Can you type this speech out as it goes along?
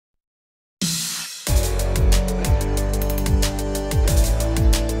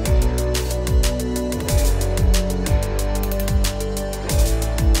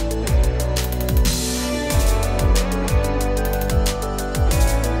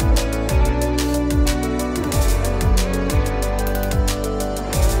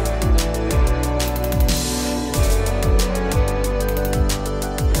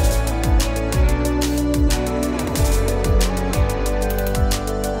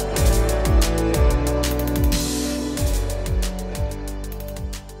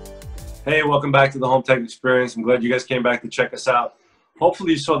Hey, welcome back to the Home Tech Experience. I'm glad you guys came back to check us out.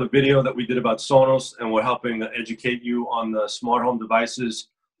 Hopefully you saw the video that we did about Sonos, and we're helping to educate you on the smart home devices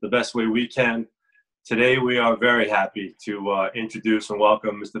the best way we can. Today we are very happy to introduce and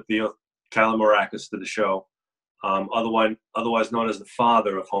welcome Mr. Theo Kalomirakis to the show, otherwise known as the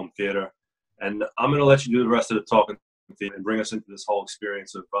father of home theater. And I'm going to let you do the rest of the talking and bring us into this whole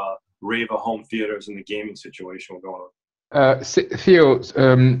experience of Reva home theaters and the gaming situation we're going on. Theo,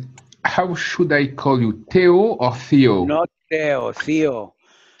 how should I call you? Theo or Theo? Not Theo, Theo.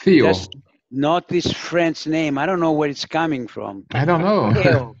 Theo. Just not this French name. I don't know where it's coming from. I don't know.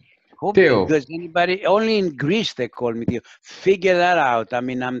 Theo. Hope Theo. Does anybody, only in Greece they call me Theo. Figure that out. I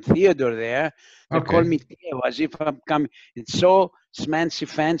mean, I'm Theodore there. They call me Theo as if I'm coming. It's so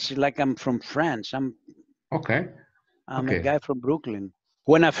fancy, like I'm from France. I'm a guy from Brooklyn.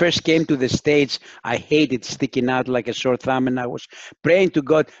 When I first came to the States, I hated sticking out like a sore thumb, and I was praying to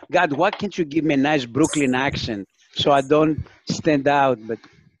God, why can't you give me a nice Brooklyn accent so I don't stand out?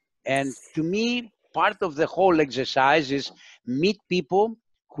 And to me, part of the whole exercise is meet people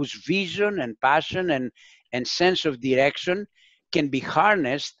whose vision and passion and sense of direction can be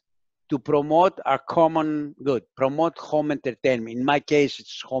harnessed to promote our common good, promote home entertainment. In my case,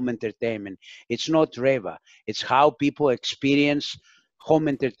 it's home entertainment. It's not Reva. It's how people experience home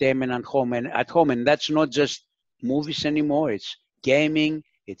entertainment at home. And that's not just movies anymore. It's gaming,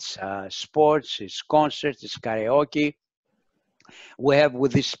 it's sports, it's concerts, it's karaoke. We have,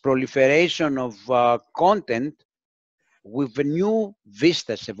 with this proliferation of content, with the new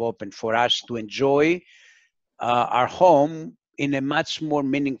vistas have opened for us to enjoy our home in a much more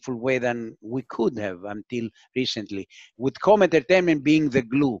meaningful way than we could have until recently, with home entertainment being the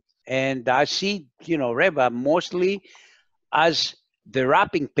glue. And I see, Reva mostly as the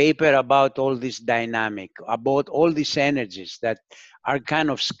wrapping paper about all this dynamic, about all these energies that are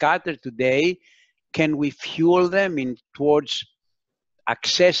kind of scattered today. Can we fuel them in towards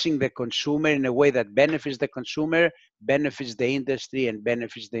accessing the consumer in a way that benefits the consumer, benefits the industry, and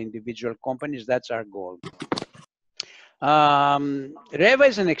benefits the individual companies? That's our goal. Reva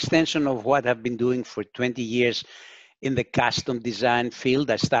is an extension of what I've been doing for 20 years in the custom design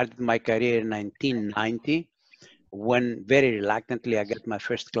field. I started my career in 1990. When very reluctantly I got my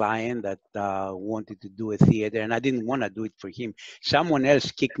first client that wanted to do a theater, and I didn't want to do it for him. Someone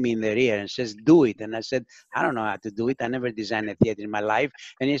else kicked me in the rear and says, do it. And I said, I don't know how to do it. I never designed a theater in my life.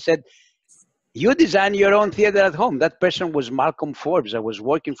 And he said, you design your own theater at home. That person was Malcolm Forbes. I was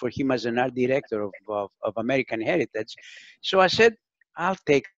working for him as an art director of American Heritage. So I said, I'll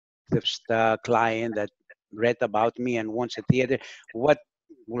take this client that read about me and wants a theater. What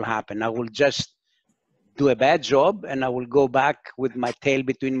will happen? I will just do a bad job and I will go back with my tail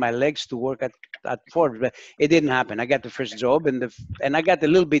between my legs to work at Forbes. But it didn't happen. I got the first job and I got a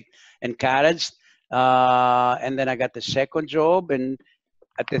little bit encouraged. And then I got the second job, and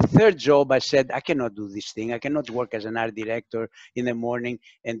at the third job, I said, I cannot do this thing. I cannot work as an art director in the morning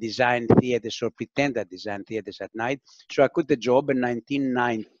and design theaters or pretend I design theaters at night. So I quit the job in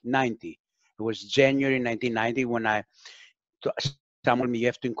 1990. It was January 1990 when someone told me you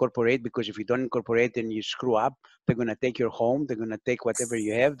have to incorporate, because if you don't incorporate and you screw up, they're going to take your home. They're going to take whatever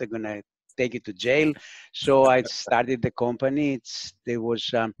you have. They're going to take you to jail. So I started the company. It was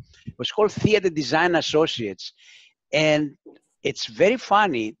called Theater Design Associates. And it's very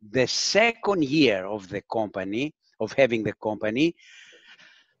funny. The second year of the company, of having the company,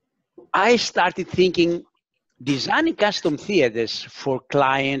 I started thinking designing custom theaters for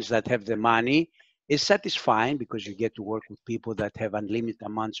clients that have the money is satisfying because you get to work with people that have unlimited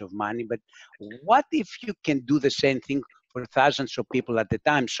amounts of money. But what if you can do the same thing for thousands of people at the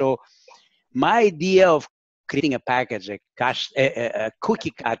time? So my idea of creating a package, a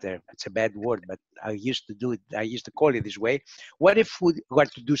cookie cutter, it's a bad word, but I used to do it. I used to call it this way. What if we were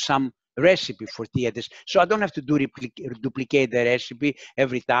to do some recipe for theaters? So I don't have to duplicate the recipe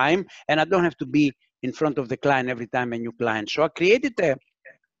every time, and I don't have to be in front of the client every time a new client. So I created a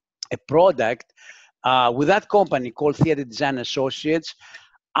product with that company called Theater Design Associates.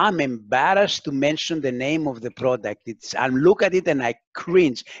 I'm embarrassed to mention the name of the product. I look at it and I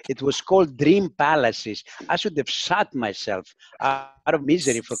cringe. It was called Dream Palaces. I should have shot myself out of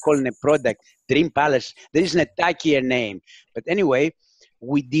misery for calling a product Dream Palace. There isn't a tackier name. But anyway,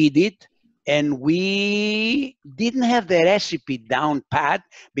 we did it. And we didn't have the recipe down pat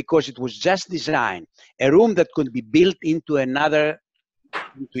because it was just design. A room that could be built into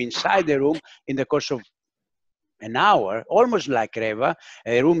inside the room in the course of an hour, almost like Reva,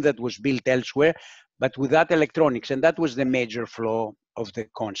 a room that was built elsewhere, but without electronics. And that was the major flaw of the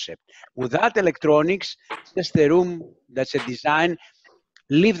concept. Without electronics, just a room that's a design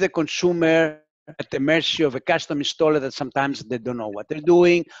leave the consumer at the mercy of a custom installer that sometimes they don't know what they're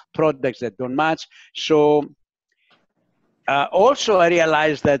doing, products that don't match. So also I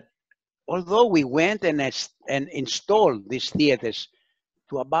realized that although we went and installed these theaters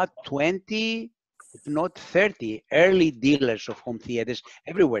to about 20, if not 30 early dealers of home theaters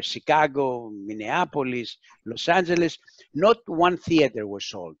everywhere, Chicago, Minneapolis, Los Angeles, not one theater was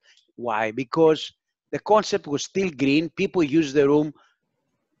sold. Why? Because the concept was still green. People used the room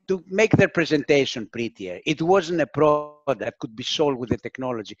to make their presentation prettier. It wasn't a product that could be sold with the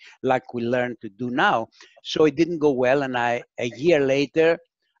technology like we learn to do now. So it didn't go well. And a year later,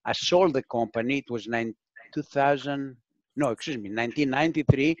 I sold the company. It was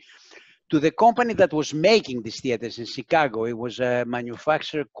 1993, to the company that was making these theaters in Chicago. It was a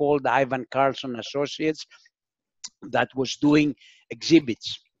manufacturer called Ivan Carlson Associates that was doing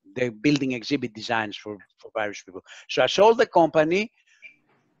exhibits. They're building exhibit designs for various people. So I sold the company.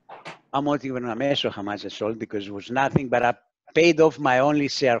 I'm not even a mess of how much I sold because it was nothing, but I paid off my only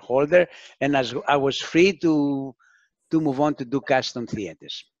shareholder, and as I was free to move on to do custom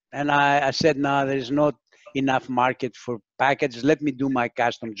theaters. And I said, no, there is not enough market for packages. Let me do my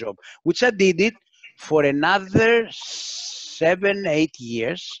custom job, which I did it for another 7, 8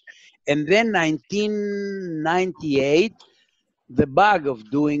 years. And then 1998, the bug of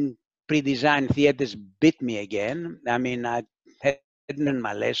doing pre-designed theaters bit me again. I mean, I had learned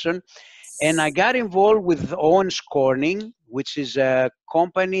my lesson. And I got involved with Owens Corning, which is a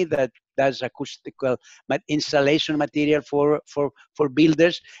company that does acoustical installation material for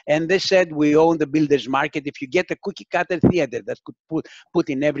builders. And they said, we own the builder's market. If you get a cookie cutter theater that could put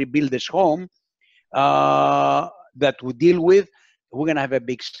in every builder's home that we deal with, we're going to have a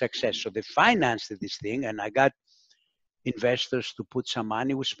big success. So they financed this thing, and I got investors to put some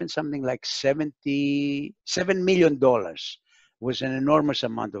money. We spent something like $77 million. It was an enormous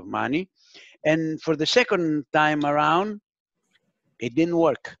amount of money. And for the second time around, it didn't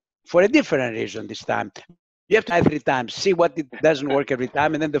work for a different reason this time. You have to try 3 times, see what it doesn't work every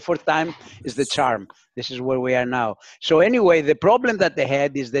time. And then the 4th time is the charm. This is where we are now. So anyway, the problem that they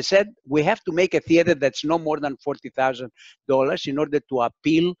had is they said, we have to make a theater that's no more than $40,000 in order to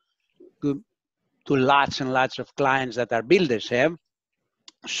appeal to lots and lots of clients that our builders have.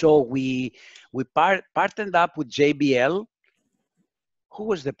 So we partnered up with JBL. Who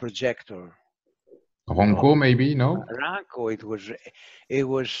was the projector? Ronco, maybe, no? Ranco. It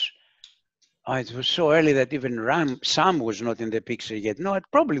was so early that even Sam was not in the picture yet. No, it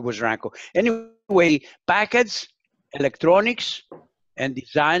probably was Ranco. Anyway, package, electronics, and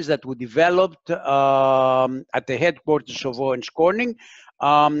designs that we developed at the headquarters of Owens Corning.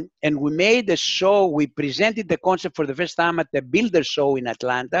 And we made a show. We presented the concept for the first time at the Builder Show in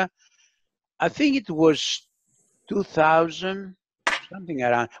Atlanta. I think it was 2000, something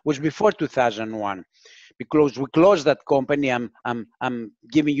around. It was before 2001. Because we closed that company. I'm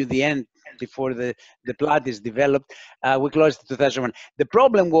giving you the end before the plot is developed. We closed in 2001. The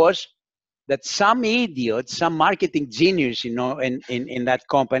problem was that some idiot, some marketing genius, in that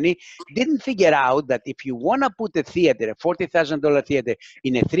company, didn't figure out that if you want to put a theater, a $40,000 theater,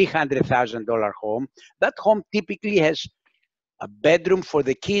 in a $300,000 home, that home typically has a bedroom for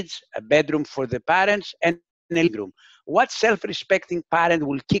the kids, a bedroom for the parents, and a living room. What self-respecting parent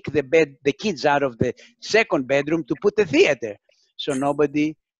will kick the kids out of the second bedroom to put a theater? So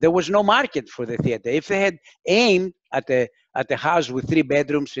there was no market for the theater. If they had aimed at a house with 3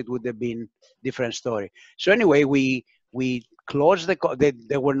 bedrooms, it would have been a different story. So anyway, we closed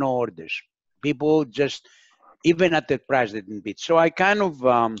there were no orders. People just, even at the price, they didn't bid. So I kind of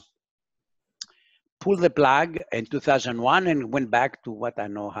pulled the plug in 2001 and went back to what I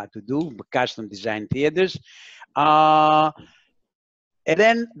know how to do, custom design theaters. And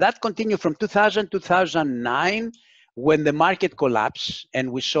then that continued from 2009, when the market collapsed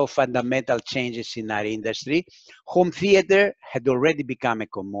and we saw fundamental changes in our industry. Home theater had already become a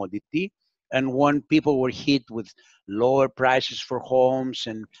commodity. And when people were hit with lower prices for homes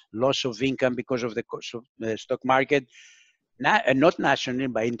and loss of income because of the stock market, not nationally,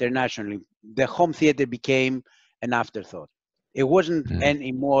 but internationally, the home theater became an afterthought. It wasn't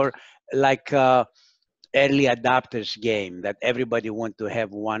anymore like early adopters game that everybody want to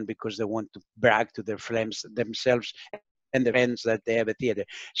have one because they want to brag to their friends, themselves and their friends that they have a theater.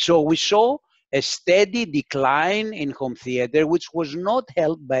 So we saw a steady decline in home theater, which was not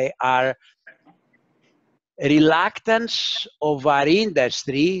helped by our reluctance of our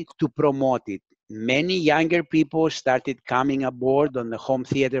industry to promote it. Many younger people started coming aboard on the home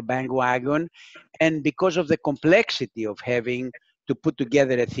theater bandwagon, and because of the complexity of having to put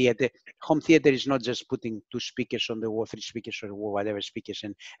together a theater. Home theater is not just putting 2 speakers on the wall, 3 speakers on the wall, whatever speakers,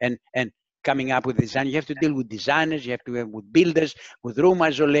 and coming up with design. You have to deal with designers, you have to deal with builders, with room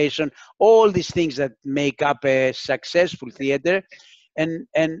isolation, all these things that make up a successful theater. And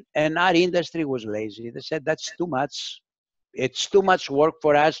our industry was lazy. They said, that's too much. It's too much work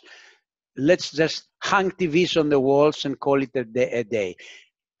for us. Let's just hang TVs on the walls and call it a day.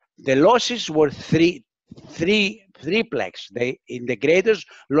 The losses were threeplex. The integrators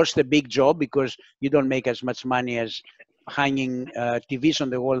lost a big job because you don't make as much money as hanging TVs on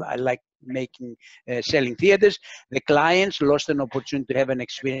the wall. I like selling theaters. The clients lost an opportunity to have an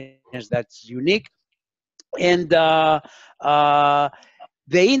experience that's unique. And the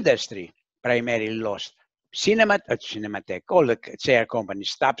industry primarily lost. Cinematech, all the chair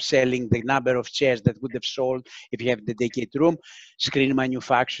companies stopped selling the number of chairs that would have sold if you have the dedicated room. Screen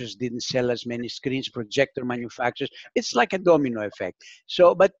manufacturers didn't sell as many screens, projector manufacturers. It's like a domino effect.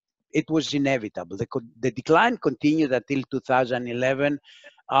 So, but it was inevitable. The decline continued until 2011.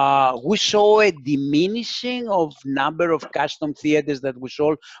 We saw a diminishing of number of custom theaters that we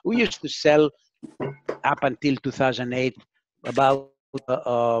sold. We used to sell up until 2008 about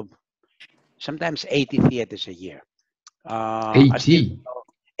sometimes 80 theaters a year. 80?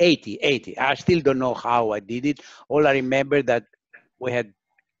 80. I still don't know how I did it. All I remember that we had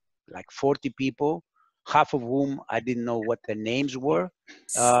like 40 people, half of whom I didn't know what their names were.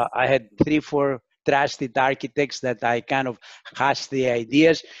 I had 3-4 trusted architects that I kind of hashed the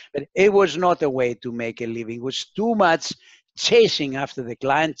ideas, but it was not a way to make a living. It was too much chasing after the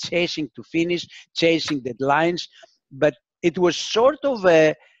client, chasing to finish, chasing deadlines. But it was sort of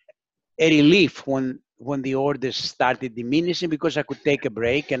a relief when the orders started diminishing, because I could take a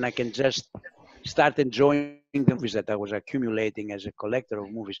break and I can just start enjoying the movies that I was accumulating as a collector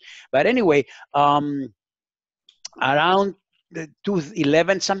of movies. But anyway, around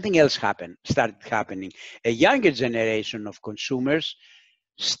 2011, something else started happening. A younger generation of consumers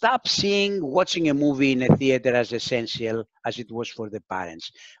stopped watching a movie in a theater as essential as it was for the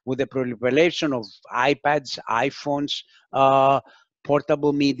parents. With the proliferation of iPads, iPhones,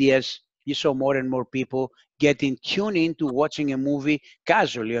 portable medias, you saw more and more people getting tuned into watching a movie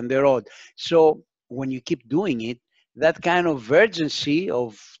casually on the road. So when you keep doing it, that kind of urgency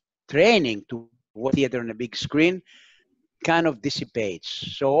of training to watch theater on a big screen kind of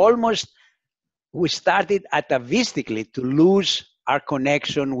dissipates. So almost we started atavistically to lose our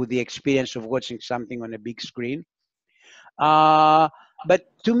connection with the experience of watching something on a big screen. But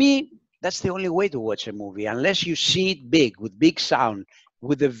to me, that's the only way to watch a movie. Unless you see it big, with big sound,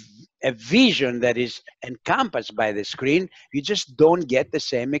 with a vision that is encompassed by the screen, you just don't get the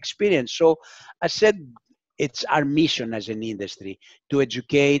same experience. So I said, it's our mission as an industry to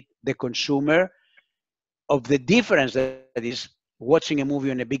educate the consumer of the difference that is watching a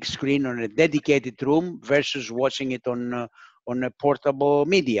movie on a big screen on a dedicated room versus watching it on a portable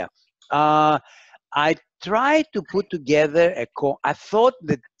media. I tried to put together I thought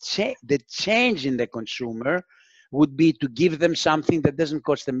that the change in the consumer would be to give them something that doesn't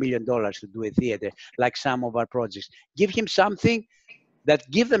cost $1 million to do a theater, like some of our projects. Give him something that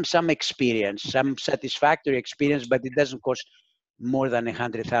give them some experience, some satisfactory experience, but it doesn't cost more than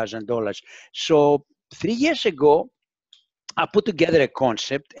 $100,000. So 3 years ago, I put together a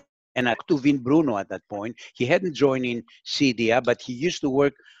concept, and I talked to Vin Bruno at that point. He hadn't joined in CEDIA, but he used to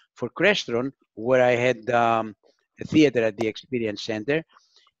work for Crestron, where I had a theater at the Experience Center.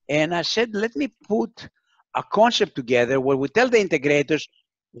 And I said, let me put a concept together where we tell the integrators,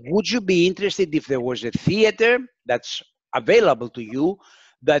 would you be interested if there was a theater that's available to you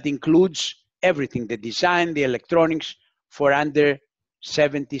that includes everything, the design, the electronics, for under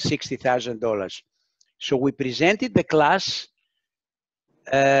 $70,000, $60,000. So we presented the class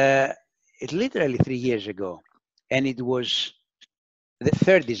literally 3 years ago, and it was the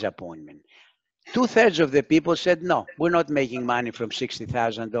third disappointment. 2/3 of the people said, no, we're not making money from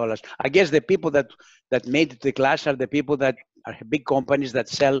 $60,000. I guess the people that made it to the class are the people that are big companies that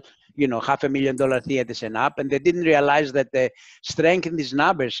sell, $500,000 theaters and up, and they didn't realize that the strength in these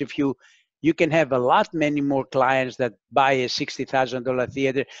numbers, if you can have many more clients that buy a $60,000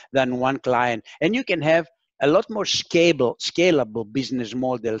 theater than one client, and you can have a lot more scalable business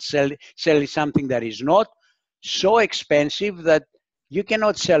model, selling something that is not so expensive that you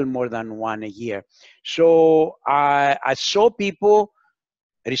cannot sell more than one a year. So I saw people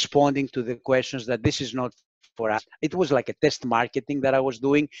responding to the questions that this is not for us. It was like a test marketing that I was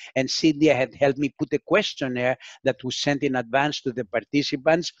doing, and CEDIA had helped me put a questionnaire that was sent in advance to the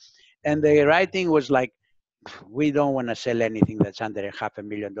participants. And the writing was like, we don't want to sell anything that's under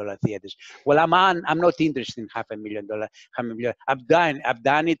 $500,000 theaters. Well, I'm not interested in $500,000. I've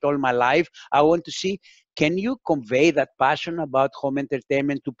done it all my life. I want to see, can you convey that passion about home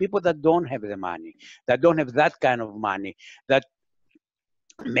entertainment to people that don't have the money, that don't have that kind of money, that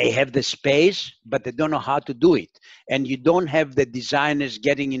may have the space, but they don't know how to do it. And you don't have the designers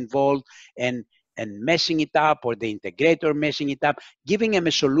getting involved and messing it up, or the integrator messing it up, giving them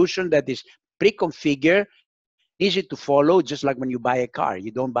a solution that is pre-configured, easy to follow, just like when you buy a car.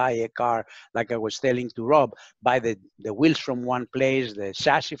 You don't buy a car, like I was telling to Rob, buy the wheels from one place, the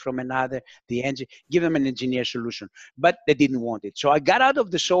chassis from another, the engine, give them an engineer solution. But they didn't want it. So I got out of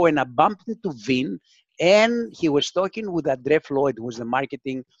the show and I bumped into Vin, and he was talking with Andre Floyd, who was the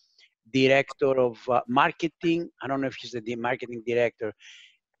marketing director of marketing. I don't know if he's the marketing director.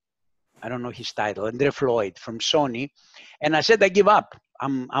 I don't know his title, Andre Floyd from Sony. And I said, I give up.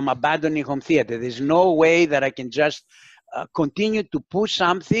 I'm abandoning home theater. There's no way that I can just continue to push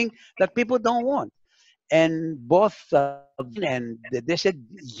something that people don't want. And both and they said,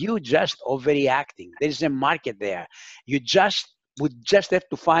 you just overreacting. There's a market there. You would just have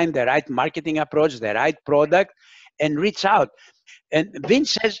to find the right marketing approach, the right product, and reach out. And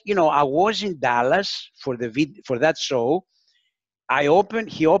Vince says, you know, I was in Dallas for that show. He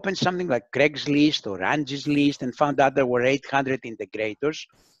opened something like Craigslist or Angie's List and found out there were 800 integrators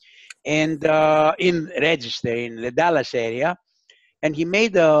and in register in the Dallas area. And he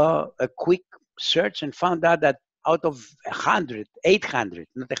made a quick search and found out that out of 800,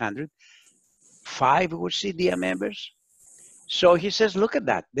 not 100, 5 were CEDIA members. So he says, look at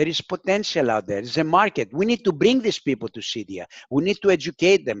that. There is potential out there. There's a market. We need to bring these people to CEDIA. We need to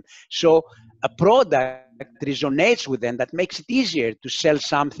educate them. So a product resonates with them that makes it easier to sell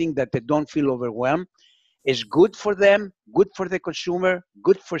something that they don't feel overwhelmed is good for them, good for the consumer,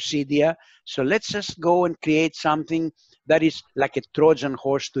 good for CEDIA. So let's just go and create something that is like a Trojan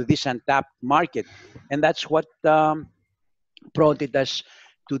horse to this untapped market. And that's what prompted us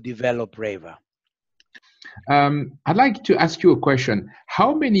to develop Reva. I'd like to ask you a question.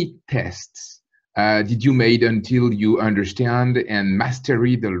 How many tests did you make until you understand and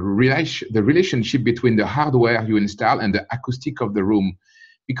mastery the relationship between the hardware you install and the acoustic of the room?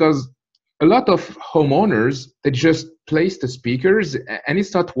 Because a lot of homeowners, they just place the speakers and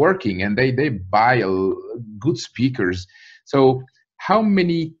it's not working, and they buy good speakers. So how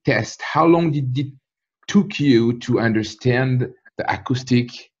many tests, how long did it took you to understand the acoustic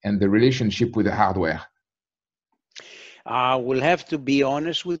and the relationship with the hardware? I will have to be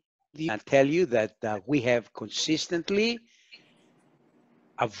honest with you and tell you that we have consistently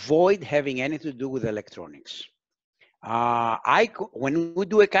avoid having anything to do with electronics. When we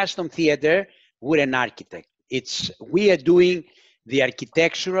do a custom theater, we're an architect. We are doing the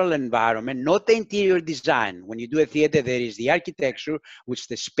architectural environment, not the interior design. When you do a theater, there is the architecture, which is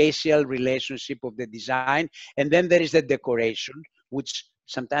the spatial relationship of the design, and then there is the decoration, which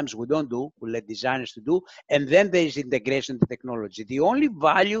sometimes we don't do, we let designers to do, and then there is integration to technology. The only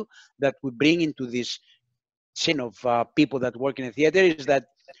value that we bring into this chain of people that work in a theater is that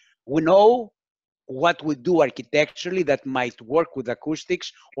we know what we do architecturally that might work with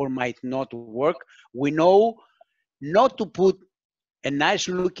acoustics or might not work. We know not to put a nice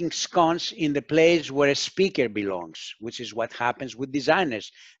looking sconce in the place where a speaker belongs, which is what happens with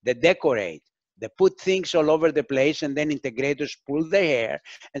designers. They decorate. They put things all over the place, and then integrators pull their hair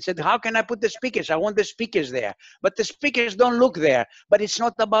and said, how can I put the speakers? I want the speakers there. But the speakers don't look there. But it's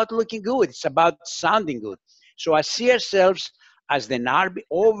not about looking good. It's about sounding good. So I see ourselves as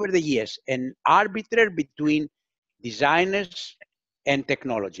over the years, an arbiter between designers and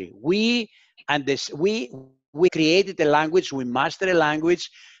technology. We created a language, we mastered a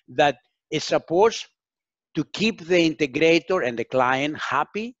language that is supposed to keep the integrator and the client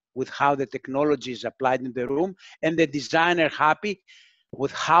happy with how the technology is applied in the room, and the designer happy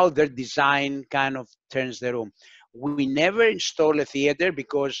with how their design kind of turns the room. We never install a theater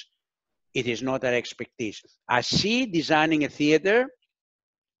because it is not our expertise. I see designing a theater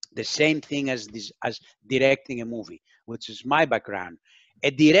the same thing as directing a movie, which is my background.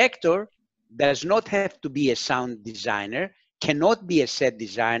 A director does not have to be a sound designer, cannot be a set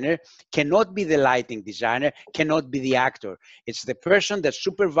designer, cannot be the lighting designer, cannot be the actor. It's the person that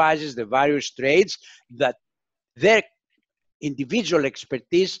supervises the various trades that their individual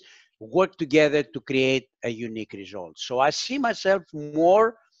expertise work together to create a unique result. So I see myself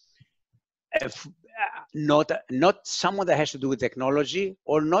more not someone that has to do with technology,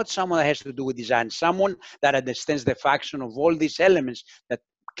 or not someone that has to do with design, someone that understands the function of all these elements that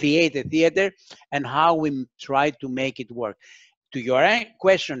create a theater and how we try to make it work. To your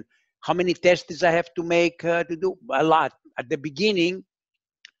question, How many tests I have to make to do? A lot. At the beginning,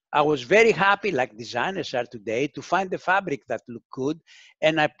 I was very happy, like designers are today, to find the fabric that looked good,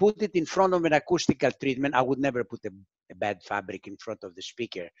 and I put it in front of an acoustical treatment. I would never put a bad fabric in front of the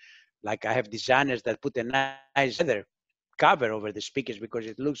speaker. Like I have designers that put a nice leather cover over the speakers because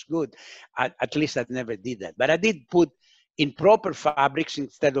it looks good. At least I never did that. But I did put in proper fabrics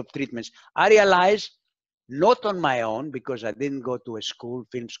instead of treatments. I realized, not on my own, because I didn't go to a school,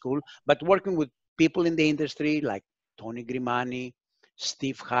 film school, but working with people in the industry like Tony Grimani,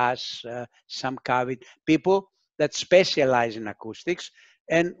 Steve Haas, Sam Cavett, people that specialize in acoustics,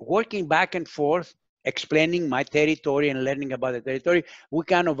 and working back and forth, explaining my territory and learning about the territory, we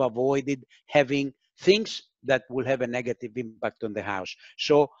kind of avoided having things that will have a negative impact on the house.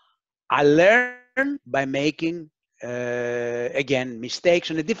 So I learned by making, again,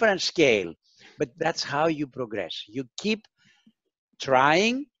 mistakes on a different scale, but that's how you progress. You keep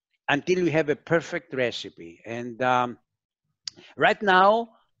trying until you have a perfect recipe. And right now,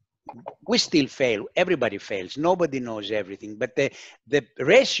 we still fail. Everybody fails. Nobody knows everything. But the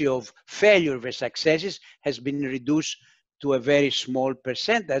ratio of failure versus successes has been reduced to a very small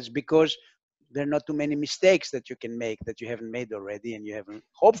percentage because there are not too many mistakes that you can make that you haven't made already, and you haven't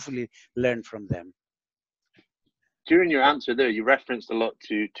hopefully learned from them. During your answer there, you referenced a lot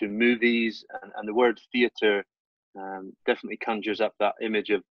to movies, and the word theater definitely conjures up that image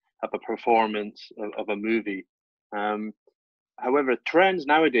of a performance of a movie. However, trends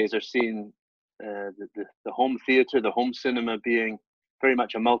nowadays are seeing the home theater, the home cinema being very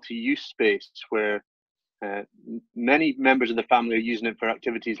much a multi-use space where many members of the family are using it for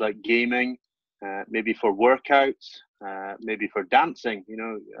activities like gaming, maybe for workouts, maybe for dancing, you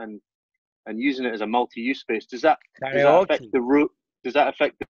know, and using it as a multi-use space. Does that affect the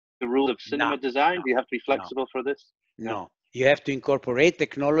rule of cinema design? Do you have to be flexible for this? No. You have to incorporate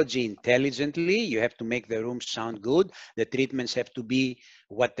technology intelligently. You have to make the rooms sound good. The treatments have to be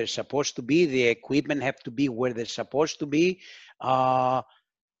what they're supposed to be. The equipment have to be where they're supposed to be. And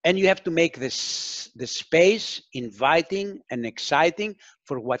you have to make the space inviting and exciting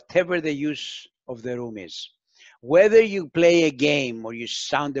for whatever the use of the room is. Whether you play a game or you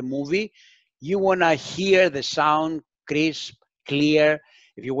sound a movie, you want to hear the sound crisp, clear.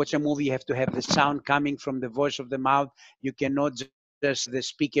 If you watch a movie, you have to have the sound coming from the voice of the mouth. You cannot just the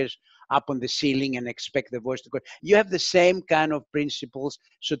speakers up on the ceiling and expect the voice to go. You have the same kind of principles.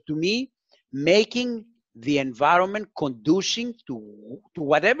 So to me, making the environment conducive to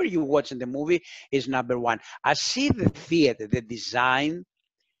whatever you watch in the movie is number one. I see the theater, the design,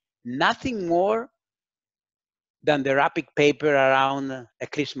 nothing more than the wrapping paper around a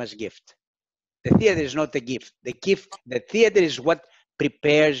Christmas gift. The theater is not a gift. The theater is what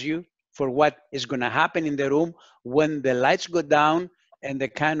prepares you for what is going to happen in the room when the lights go down and the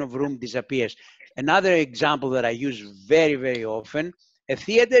kind of room disappears. Another example that I use very, very often, a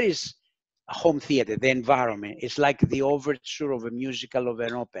theater is a home theater, the environment. It's like the overture of a musical, of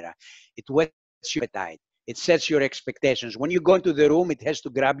an opera. It whets your appetite. It sets your expectations. When you go into the room, it has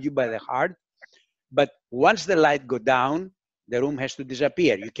to grab you by the heart. But once the light go down, the room has to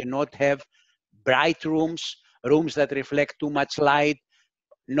disappear. You cannot have bright rooms, rooms that reflect too much light,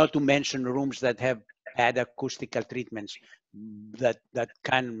 not to mention rooms that have bad acoustical treatments that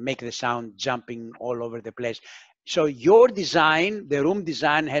can make the sound jumping all over the place. So your design, the room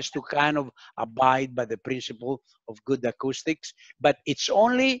design, has to kind of abide by the principle of good acoustics, but it's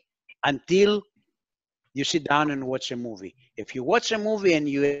only until you sit down and watch a movie. If you watch a movie and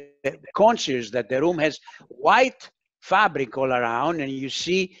you're conscious that the room has white fabric all around and you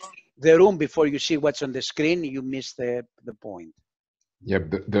see the room before you see what's on the screen, you miss the point. Yeah,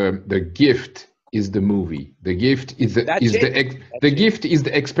 the gift is the movie. The gift is the gift is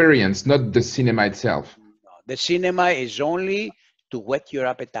the experience, not the cinema itself. No, the cinema is only to whet your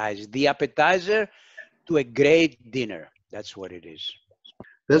appetizer. The appetizer to a great dinner. That's what it is.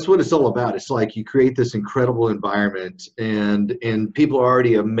 That's what it's all about. It's like you create this incredible environment, and people are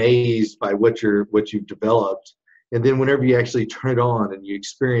already amazed by what you've developed. And then whenever you actually turn it on and you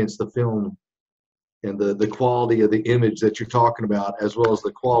experience the film and the quality of the image that you're talking about, as well as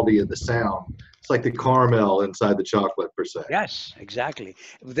the quality of the sound, it's like the caramel inside the chocolate, per se. Yes, exactly.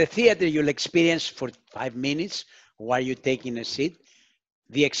 The theater you'll experience for 5 minutes while you're taking a seat.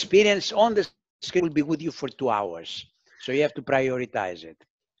 The experience on the screen will be with you for 2 hours. So you have to prioritize it.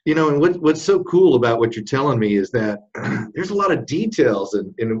 You know, and what's so cool about what you're telling me is that there's a lot of details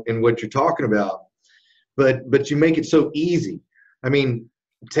in what you're talking about, but you make it so easy. I mean,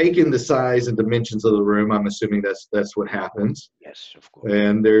 taken the size and dimensions of the room. I'm assuming that's what happens. Yes, of course.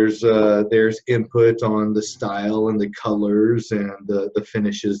 And there's input on the style and the colors and the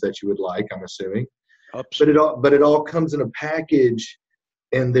finishes that you would like, I'm assuming. Absolutely. But it all comes in a package,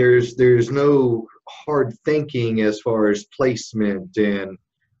 and there's no hard thinking as far as placement and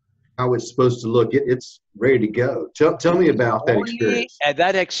how it's supposed to look. It's ready to go. Tell me about that experience.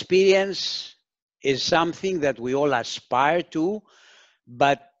 That experience is something that we all aspire to,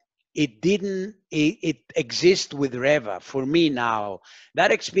 but it didn't, it exists with Reva. For me now,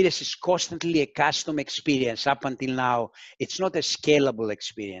 that experience is constantly a custom experience up until now. It's not a scalable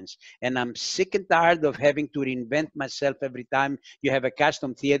experience. And I'm sick and tired of having to reinvent myself every time you have a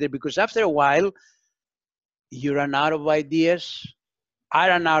custom theater, because after a while, you run out of ideas. I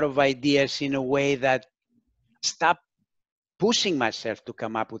run out of ideas in a way that stop pushing myself to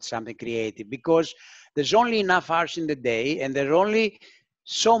come up with something creative, because there's only enough hours in the day and there's only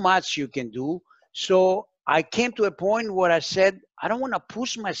so much you can do. So I came to a point where I said, I don't want to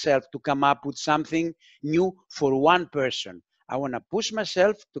push myself to come up with something new for one person. I want to push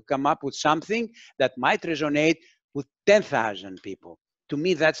myself to come up with something that might resonate with 10,000 people. To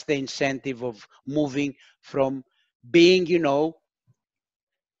me, that's the incentive of moving from being, you know,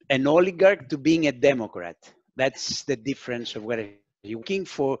 an oligarch to being a Democrat. That's the difference of where you're looking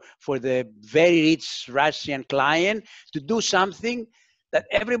for the very rich Russian client to do something that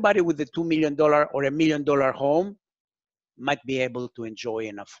everybody with a $2 million or $1 million home might be able to enjoy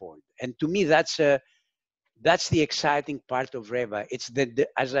and afford. And to me, that's the exciting part of Reva. It's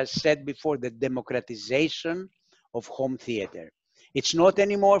as I said before, the democratization of home theater. It's not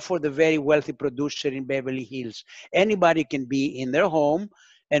anymore for the very wealthy producer in Beverly Hills. Anybody can be in their home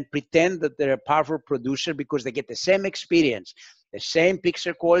and pretend that they're a powerful producer, because they get the same experience, the same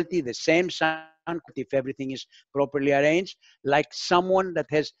picture quality, the same sound quality, if everything is properly arranged, like someone that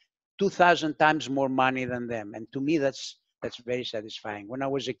has 2,000 times more money than them. And to me, that's very satisfying. When I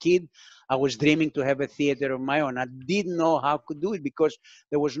was a kid, I was dreaming to have a theater of my own. I didn't know how I could do it because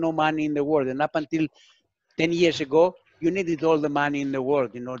there was no money in the world. And up until 10 years ago, you needed all the money in the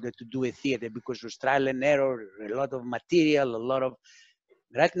world in order to do a theater, because it was trial and error, a lot of material, a lot of...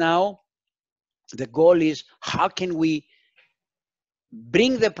 Right now, the goal is, how can we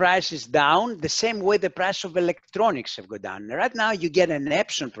bring the prices down the same way the price of electronics have gone down? Right now, you get an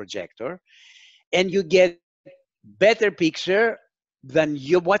Epson projector and you get better picture than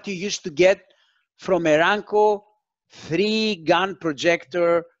what you used to get from a Ranco 3-gun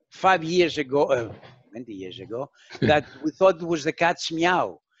projector 5 years ago, 20 years ago, that we thought was the cat's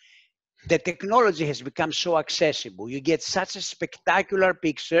meow. The technology has become so accessible. You get such a spectacular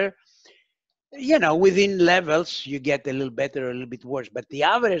picture. You know, within levels, you get a little better or a little bit worse. But the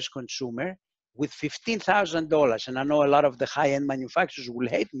average consumer with $15,000, and I know a lot of the high-end manufacturers will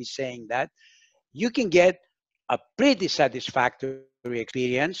hate me saying that, you can get a pretty satisfactory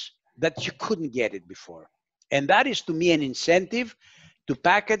experience that you couldn't get it before. And that is, to me, an incentive to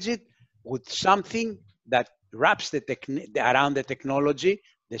package it with something that wraps around the technology.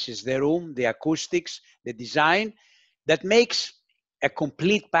 This is the room, the acoustics, the design, that makes a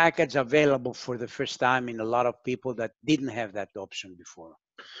complete package available for the first time in a lot of people that didn't have that option before.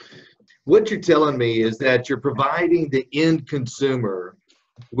 What you're telling me is that you're providing the end consumer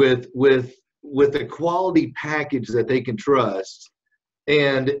with a quality package that they can trust,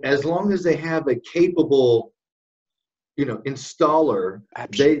 and as long as they have a capable, you know, installer,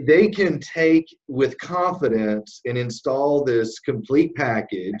 they can take with confidence and install this complete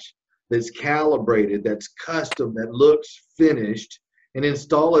package that's calibrated, that's custom, that looks finished, and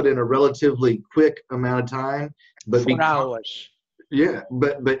install it in a relatively quick amount of time. But 4 hours. Yeah,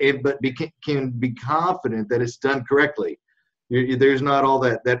 but can be confident that it's done correctly. There's not all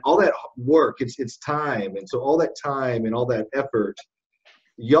that work. It's time, and so all that time and all that effort,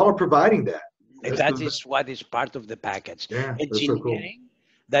 y'all are providing that. That is what is part of the package. Yeah, engineering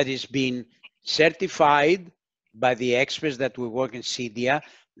that is being certified by the experts that we work in CEDIA.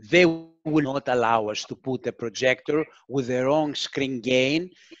 They will not allow us to put a projector with the wrong screen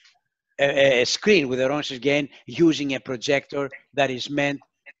gain, a screen with the wrong screen gain, using a projector that is meant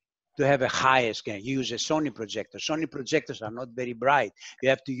to have a highest gain. You use a Sony projector. Sony projectors are not very bright. You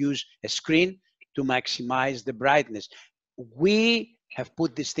have to use a screen to maximize the brightness. We have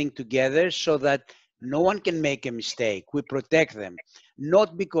put this thing together so that no one can make a mistake. We protect them,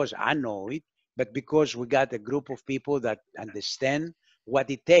 not because I know it, but because we got a group of people that understand what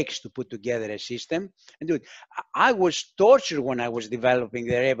it takes to put together a system and do it. I was tortured when I was developing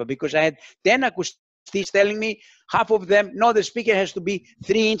the Reva, because I had 10 acoustics telling me, half of them, no, the speaker has to be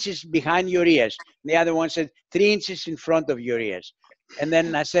 3 inches behind your ears. The other one said 3 inches in front of your ears. And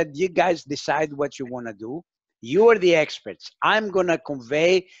then I said, you guys decide what you want to do. You are the experts. I'm going to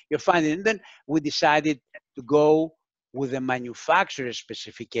convey your findings. And then we decided to go with the manufacturer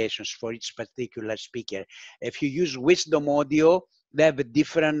specifications for each particular speaker. If you use Wisdom Audio, they have a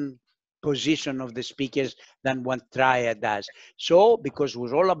different position of the speakers than what Triad does. So because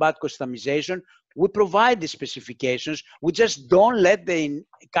we're all about customization, we provide the specifications. We just don't let the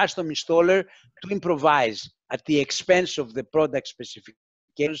custom installer to improvise at the expense of the product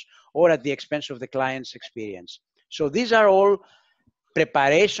specifications or at the expense of the client's experience. So these are all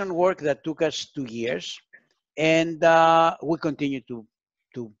preparation work that took us 2 years. And we continue to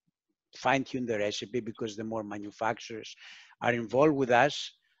fine-tune the recipe, because the more manufacturers are involved with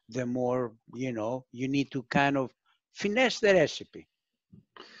us, the more, you know, you need to kind of finesse the recipe.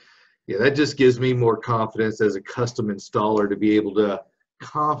 Yeah, that just gives me more confidence as a custom installer to be able to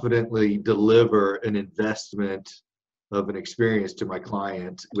confidently deliver an investment of an experience to my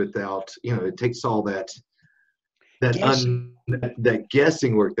client without, you know, it takes all that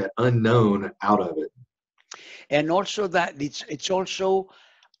guessing work, that unknown out of it. And also that it's also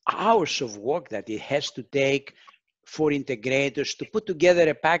hours of work that it has to take for integrators to put together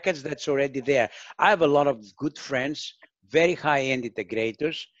a package that's already there. I have a lot of good friends, very high-end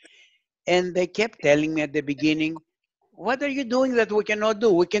integrators, and they kept telling me at the beginning, what are you doing that we cannot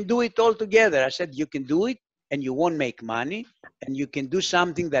do? We can do it all together. I said, you can do it and you won't make money, and you can do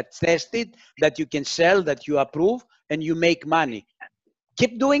something that's tested, that you can sell, that you approve, and you make money.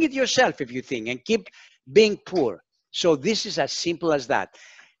 Keep doing it yourself if you think, and keep being poor. So this is as simple as that.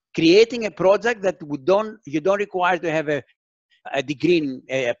 Creating a project that you don't require to have a degree,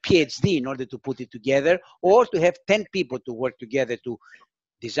 a PhD in order to put it together, or to have 10 people to work together to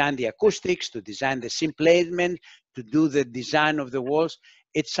design the acoustics, to design the sim placement, to do the design of the walls.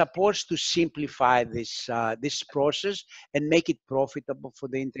 It's supposed to simplify this, this process and make it profitable for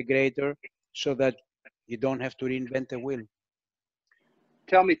the integrator, so that you don't have to reinvent the wheel.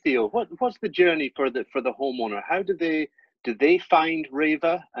 Tell me, Theo, what's the journey for the homeowner? How do they find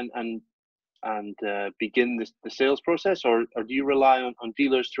Reva and begin the sales process, or do you rely on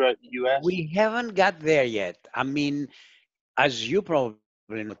dealers throughout the US? We haven't got there yet. I mean, as you probably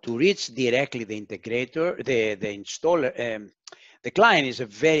know, to reach directly the integrator, the installer, the client is a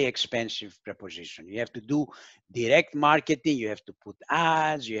very expensive proposition. You have to do direct marketing, you have to put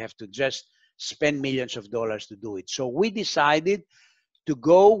ads, you have to just spend millions of dollars to do it. So we decided to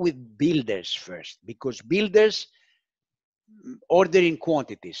go with builders first, because builders order in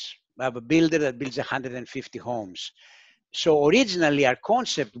quantities. We have a builder that builds 150 homes. So originally our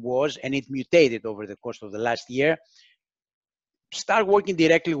concept was, and it mutated over the course of the last year, start working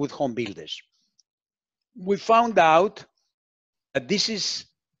directly with home builders. We found out that this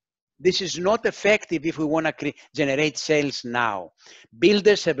is not effective if we want to generate sales now.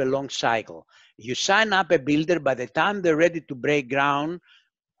 Builders have a long cycle. You sign up a builder, by the time they're ready to break ground,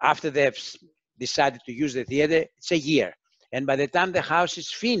 after they've decided to use the theater, it's a year. And by the time the house is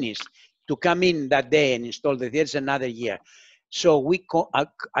finished, to come in that day and install the theater, it's another year. So we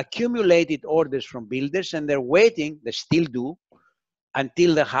accumulated orders from builders, and they're waiting, they still do,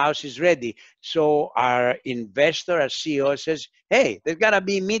 until the house is ready. So our investor, our CEO says, hey, there's gotta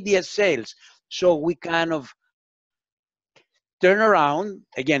be immediate sales. So we kind of turn around,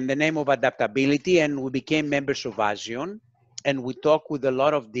 again, the name of adaptability, and we became members of ASEAN, and we talk with a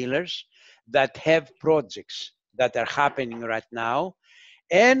lot of dealers that have projects that are happening right now.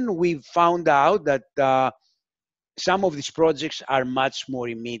 And we found out that some of these projects are much more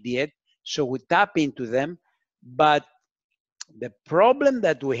immediate, so we tap into them. But the problem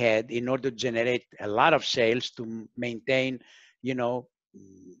that we had, in order to generate a lot of sales, to maintain, you know,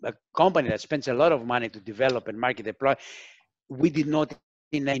 a company that spends a lot of money to develop and market the product, we did not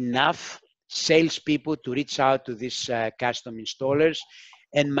have enough salespeople to reach out to these custom installers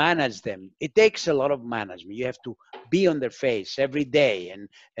and manage them. It takes a lot of management. You have to be on their face every day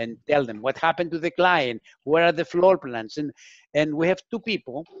and tell them what happened to the client, where are the floor plans. And we have 2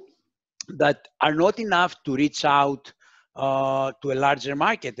 people that are not enough to reach out to a larger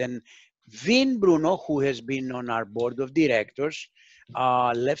market. And Vin Bruno, who has been on our board of directors,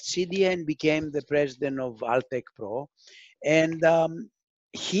 left CEDIA and became the president of Altec Pro. And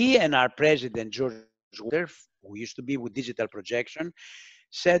he and our president, George Water, who used to be with Digital Projection,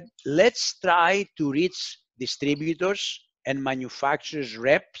 said, let's try to reach distributors and manufacturers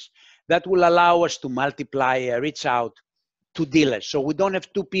reps that will allow us to multiply, reach out to dealers. So we don't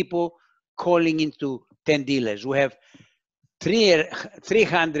have 2 people calling into 10 dealers. We have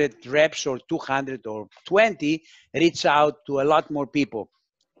 300 reps, or 200 or 20 reach out to a lot more people.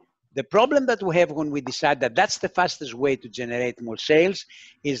 The problem that we have when we decide that that's the fastest way to generate more sales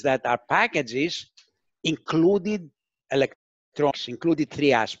is that our packages included electronics, included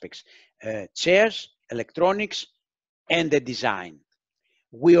three aspects: chairs, electronics, and the design.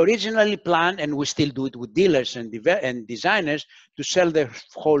 We originally planned, and we still do it with dealers and designers, to sell the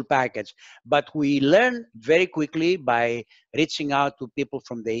whole package. But we learned very quickly by reaching out to people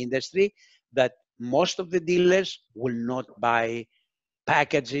from the industry that most of the dealers will not buy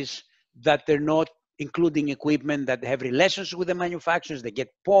packages that they're not including equipment, that have relations with the manufacturers, they get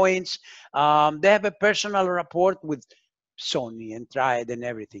points, they have a personal rapport with Sony and Triad and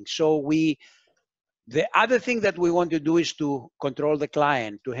everything. So the other thing that we want to do is to control the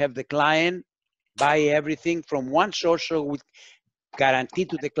client, to have the client buy everything from one source, so we guarantee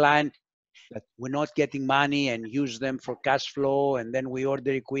to the client that we're not getting money and use them for cash flow, and then we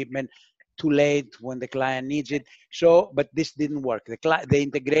order equipment too late when the client needs it. So, but this didn't work. The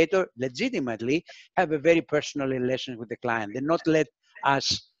integrator legitimately have a very personal relation with the client. They not let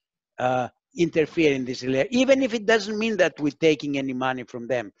us interfere in this relationship, even if it doesn't mean that we're taking any money from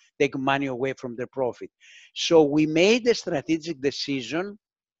them, take money away from their profit. So we made a strategic decision,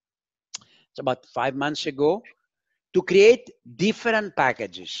 it's about 5 months ago, to create different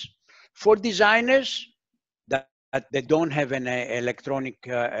packages. For designers that they don't have an electronic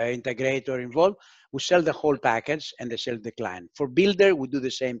integrator involved, we sell the whole package and they sell the client. For builder, we do the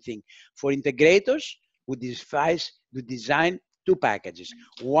same thing. For integrators, we design two packages.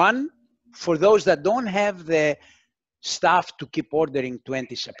 One, for those that don't have the staff to keep ordering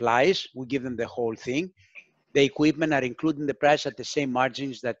 20 supplies, we give them the whole thing. The equipment are included in the price at the same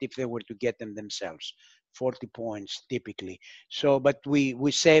margins that if they were to get them themselves, 40 points typically. So, but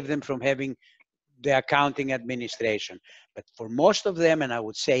we save them from having the accounting administration. But for most of them, and I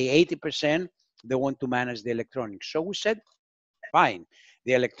would say 80%, they want to manage the electronics. So we said, fine,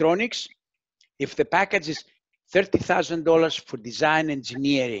 the electronics, if the package is $30,000 for design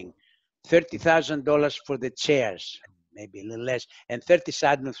engineering, $30,000 for the chairs, maybe a little less, and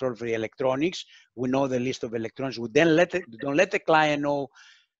 $30,000 for the electronics, we know the list of electronics. We then don't let the client know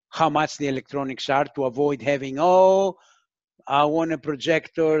how much the electronics are, to avoid having, oh, I want a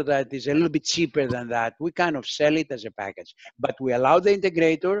projector that is a little bit cheaper than that. We kind of sell it as a package, but we allow the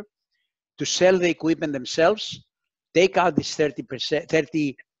integrator to sell the equipment themselves, take out this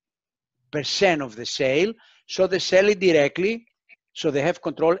 30% of the sale, so they sell it directly, so they have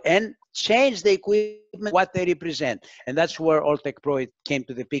control, and change the equipment, what they represent. And that's where Alltech Pro came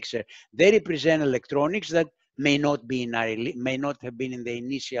to the picture. They represent electronics that may not have been in the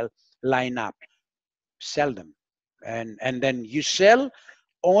initial lineup. Sell them. And then you sell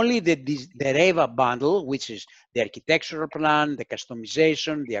only the REVA bundle, which is the architectural plan, the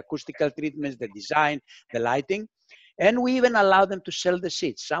customization, the acoustical treatments, the design, the lighting. And we even allow them to sell the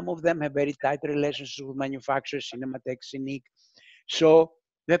seats. Some of them have very tight relationships with manufacturers, Cinematech, Cinic. So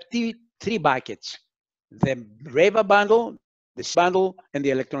we have three buckets: the REVA bundle, the bundle, and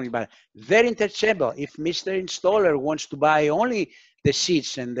the electronic bundle. They're interchangeable. If Mr. Installer wants to buy only the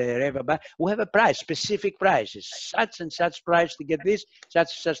seats and the REVA bundle, we have a price, specific prices, such and such price to get this, such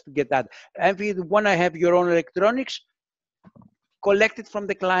and such to get that. And if you want to have your own electronics, collect it from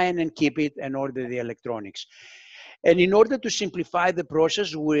the client and keep it and order the electronics. And in order to simplify the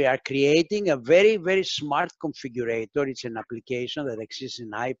process, we are creating a very, very smart configurator. It's an application that exists in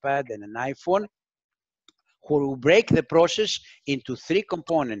iPad and an iPhone, who will break the process into three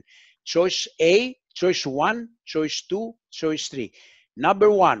components: choice A, choice 1, choice 2, choice 3. Number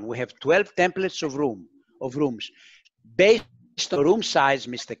 1, we have 12 templates of rooms. Based on room size,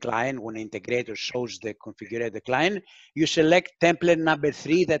 Mr. Client, when the integrator shows the configurator the client, you select template number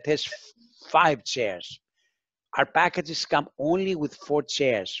 3 that has 5 chairs. Our packages come only with 4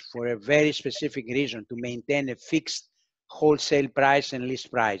 chairs for a very specific reason, to maintain a fixed wholesale price and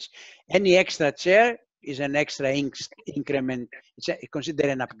list price. Any extra chair is an extra increment. It's considered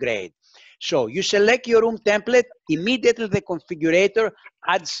an upgrade. So you select your room template, immediately the configurator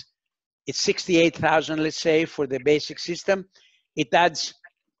adds, it's 68,000, let's say, for the basic system. It adds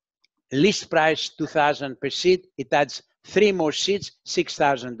list price 2,000 per seat. It adds 3 more seats,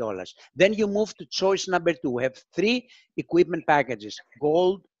 $6,000. Then you move to choice number 2. We have 3 equipment packages: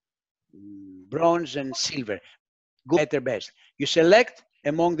 gold, bronze, and silver. Good, better, best. You select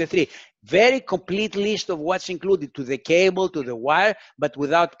among the 3. Very complete list of what's included, to the cable, to the wire, but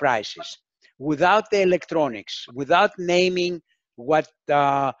without prices, without the electronics, without naming what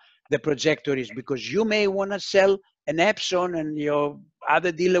the projector is, because you may want to sell an Epson and your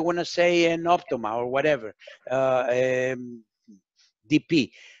other dealer want to say an Optima or whatever,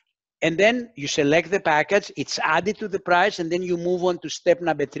 DP. And then you select the package, it's added to the price, and then you move on to step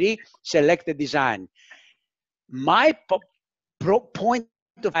number 3, select the design. My point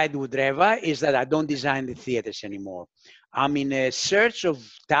of pride with Reva is that I don't design the theaters anymore. I'm in a search of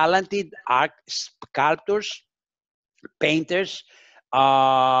talented art sculptors, painters,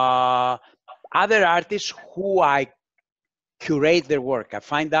 other artists who I curate their work. I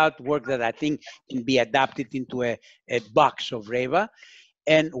find out work that I think can be adapted into a box of Reva,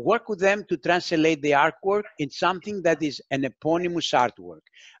 and work with them to translate the artwork in something that is an eponymous artwork.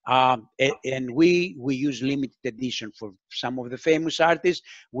 And we use limited edition for some of the famous artists.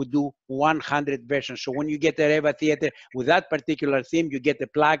 We do 100 versions. So when you get a Reva theater with that particular theme, you get a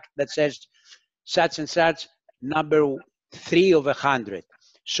plaque that says such and such, number 3 of 100.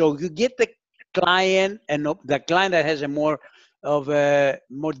 So you get the client, and the client that has a more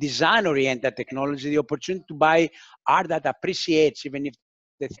design-oriented technology, the opportunity to buy art that appreciates, even if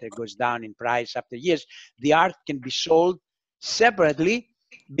the theater goes down in price after years. The art can be sold separately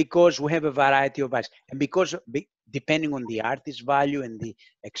because we have a variety of eyes, and because depending on the artist's value and the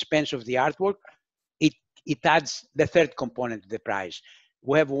expense of the artwork, it adds the third component to the price.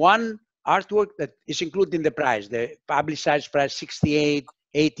 We have one artwork that is included in the price. The publicized price 68,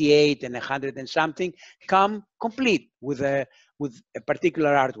 88, and 100 and something come complete with a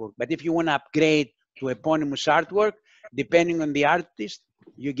particular artwork. But if you want to upgrade to eponymous artwork, depending on the artist,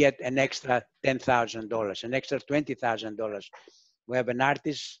 you get an extra $10,000, an extra $20,000. We have an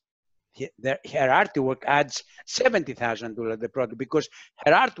artist, her artwork adds $70,000 to the product, because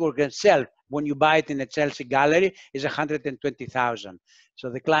her artwork itself, when you buy it in a Chelsea gallery, is $120,000. So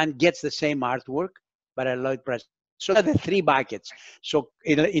the client gets the same artwork, but at a low price. So the 3 buckets. So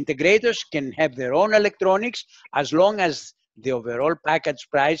integrators can have their own electronics as long as the overall package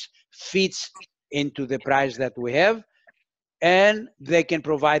price fits into the price that we have, and they can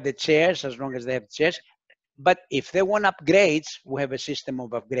provide the chairs as long as they have chairs. But if they want upgrades, we have a system of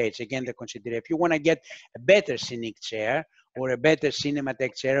upgrades. Again, they consider if you want to get a better scenic chair or a better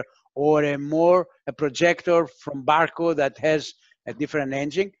Cinematheque chair or a projector from Barco that has a different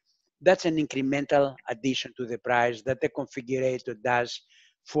engine, that's an incremental addition to the price that the configurator does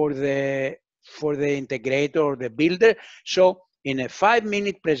for the integrator or the builder. So in a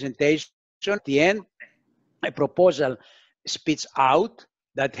 5-minute presentation, at the end, a proposal spits out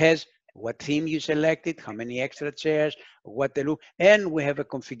that has what theme you selected, how many extra chairs, what they look, and we have a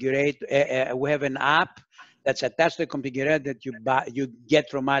configurator. We have an app that's attached to the configurator that you get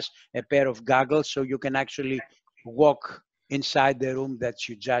from us, a pair of goggles, so you can actually walk inside the room that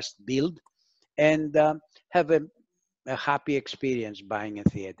you just built and have a happy experience buying a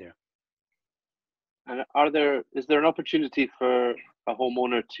theater. And is there an opportunity for a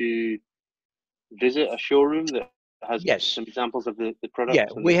homeowner to visit a showroom that has some examples of the products? Yeah,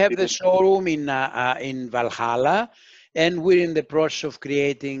 we have the showroom in Valhalla, and we're in the process of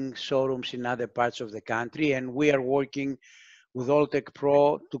creating showrooms in other parts of the country, and we are working with Alltech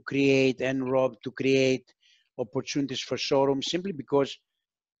Pro to create, and Rob to create opportunities for showrooms, simply because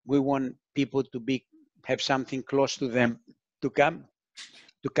we want people to have something close to them to come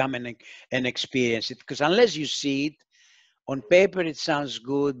and experience it. Because unless you see it on paper, it sounds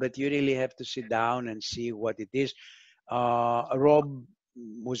good, but you really have to sit down and see what it is. Rob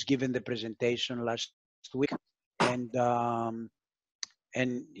was given the presentation last week, and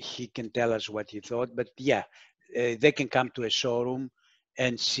he can tell us what he thought. But yeah, they can come to a showroom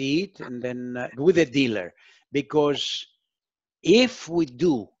and see it, and then with a dealer, because if we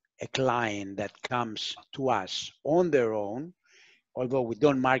do a client that comes to us on their own, although we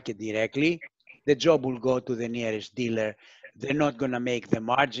don't market directly, the job will go to the nearest dealer. They're not going to make the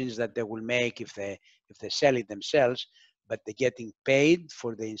margins that they will make if they sell it themselves, but they're getting paid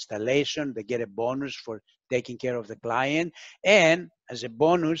for the installation. They get a bonus for taking care of the client, and as a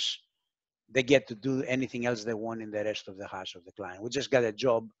bonus, they get to do anything else they want in the rest of the house of the client. We just got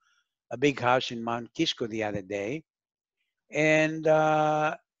a big house in Mount Kisco the other day, and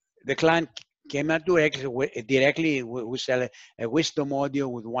the client came out directly. We sell a Wisdom audio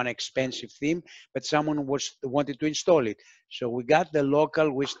with one expensive theme, but someone wanted to install it. So we got the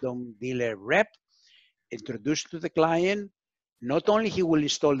local Wisdom dealer rep, introduced to the client. Not only he will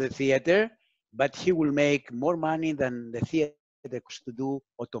install the theater, but he will make more money than the theater costs to do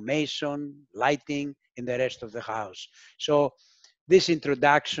automation, lighting in the rest of the house. So these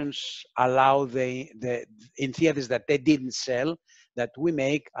introductions allow in theaters that they didn't sell, that we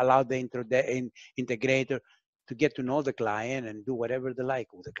make, allow the integrator to get to know the client and do whatever they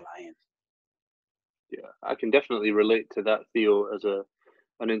like with the client. Yeah, I can definitely relate to that, Theo, as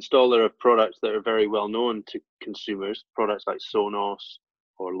an installer of products that are very well known to consumers, products like Sonos,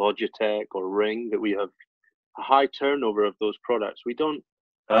 or Logitech or Ring, that we have a high turnover of those products. We don't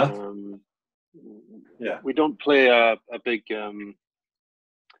we don't play a big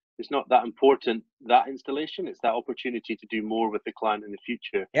it's not that important, that installation. It's that opportunity to do more with the client in the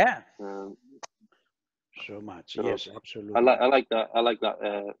future. Yeah. So much. So yes, absolutely. I like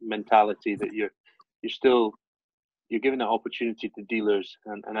that mentality, that you're giving that opportunity to dealers,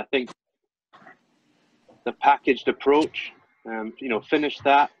 and I think the packaged approach, finish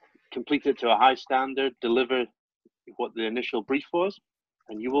that, complete it to a high standard, deliver what the initial brief was,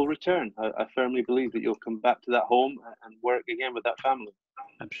 and you will return. I firmly believe that you'll come back to that home and work again with that family.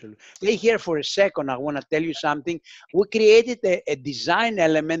 Absolutely. Stay here for a second. I want to tell you something. We created a design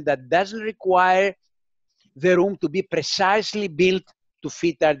element that doesn't require the room to be precisely built to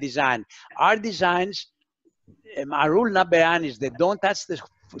fit our design. Our designs, our rule number one is they don't touch the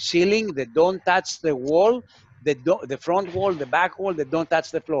ceiling, they don't touch the wall, the front wall, the back wall, they don't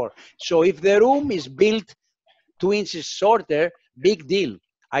touch the floor. So if the room is built 2 inches shorter, big deal.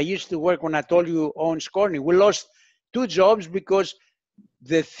 I used to work, when I told you, Owens Corning, we lost 2 jobs because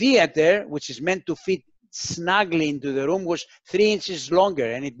the theater, which is meant to fit snugly into the room, was 3 inches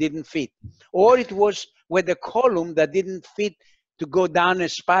longer and it didn't fit. Or it was with a column that didn't fit to go down a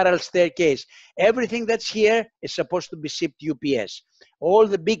spiral staircase. Everything that's here is supposed to be shipped UPS. All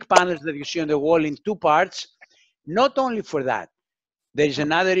the big panels that you see on the wall in 2 parts, not only for that, there is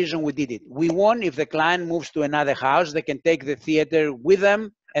another reason we did it. We want, if the client moves to another house, they can take the theater with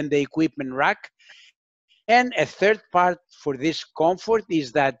them and the equipment rack. And a third part for this comfort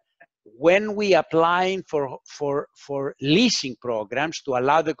is that when we applying for leasing programs to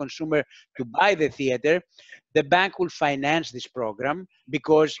allow the consumer to buy the theater, the bank will finance this program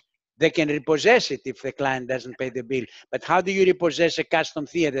because they can repossess it if the client doesn't pay the bill. But how do you repossess a custom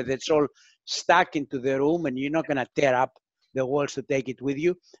theater that's all stuck into the room and you're not going to tear up the walls to take it with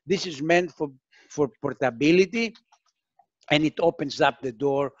you? This is meant for portability, and it opens up the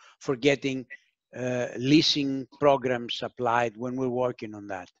door for getting leasing programs applied when we're working on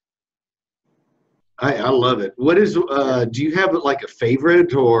that. I love it. What is, do you have like a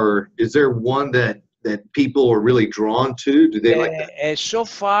favorite, or is there one that people are really drawn to? Do they like that? So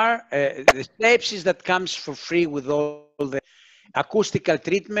far, the Stapes that comes for free with all the acoustical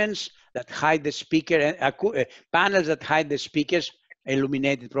treatments that hide the speaker, and panels that hide the speakers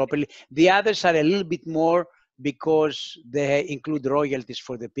illuminated properly. The others are a little bit more because they include royalties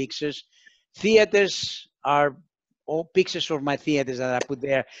for the pictures. Theaters are all pictures of my theaters that I put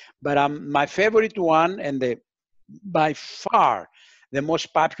there, but my favorite one, and by far the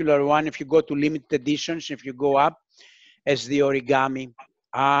most popular one, if you go to limited editions, if you go up, is the origami.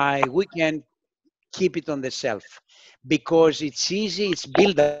 We can keep it on the shelf because it's easy, it's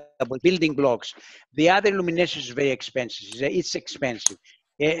buildable, building blocks. The other illumination is very expensive. It's expensive.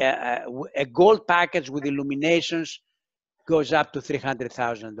 A gold package with illuminations goes up to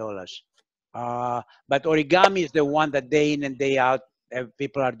 $300,000. But origami is the one that day in and day out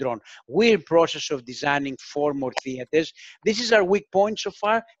people are drawn. We're in process of designing 4 more theaters. This is our weak point so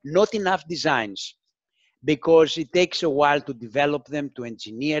far, not enough designs, because it takes a while to develop them, to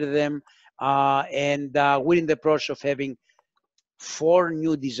engineer them, and we're in the process of having 4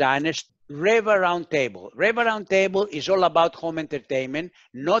 new designers. Reva Roundtable. Reva Roundtable is all about home entertainment,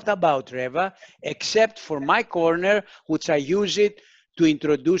 not about Reva, except for my corner, which I use it to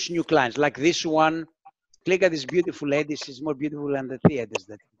introduce new clients, like this one. Look at this beautiful lady. She's more beautiful than the theaters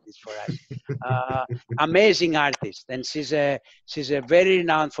that it is for us. Amazing artist, and she's a very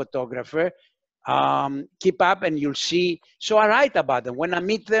renowned photographer. Keep up and you'll see. So I write about them. When I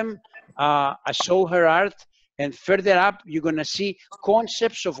meet them, I show her art, and further up, you're going to see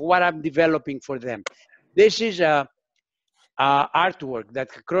concepts of what I'm developing for them. This is artwork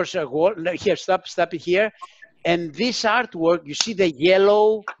that across a wall. Here, stop it here. And this artwork, you see the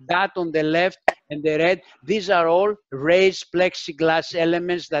yellow dot on the left and the red. These are all raised plexiglass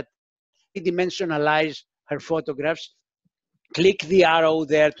elements that dimensionalize her photographs. Click the arrow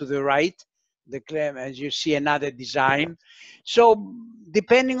there to the right, as you see another design. So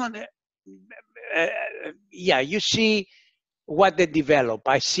depending on the, you see what they develop.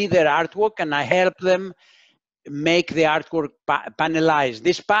 I see their artwork and I help them make the artwork panelized.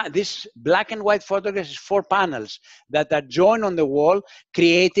 This black and white photograph is 4 panels that are joined on the wall,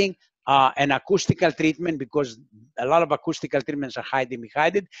 creating an acoustical treatment, because a lot of acoustical treatments are hiding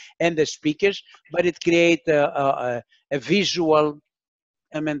behind it, and the speakers, but it creates a visual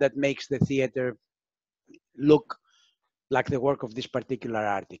element that makes the theater look like the work of this particular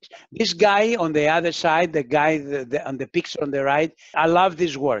artist. This guy on the other side, the guy on the picture on the right, I love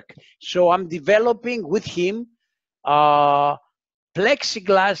this work. So I'm developing with him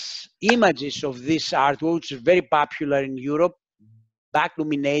plexiglass images of this artwork, which is very popular in Europe, back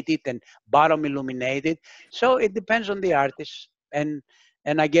illuminated and bottom illuminated. So it depends on the artist, and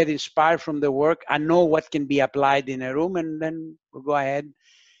I get inspired from the work. I know what can be applied in a room, and then we'll go ahead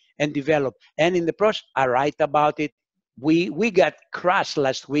and develop. And in the process, I write about it. We got crushed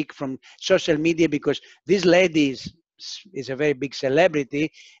last week from social media because this lady is a very big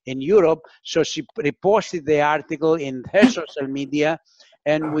celebrity in Europe. So she reposted the article in her social media,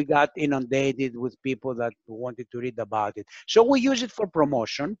 and we got inundated with people that wanted to read about it. So we use it for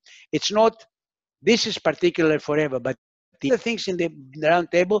promotion. It's not, this is particular forever, but the other things in the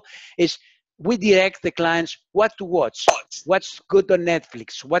round table is we direct the clients what to watch, what's good on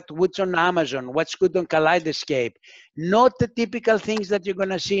Netflix, what's on Amazon, what's good on Kaleidoscape. Not the typical things that you're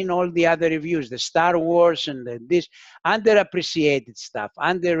gonna see in all the other reviews, the Star Wars and this underappreciated stuff,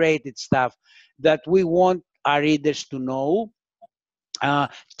 underrated stuff that we want our readers to know.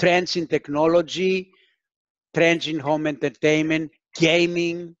 Trends in technology, trends in home entertainment,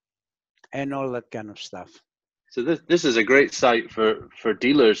 gaming, and all that kind of stuff. So this is a great site for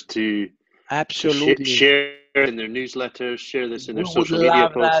dealers to absolutely share in their newsletters, share this in their we would social media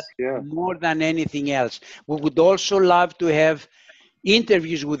love that posts. Yeah. more than anything else. We would also love to have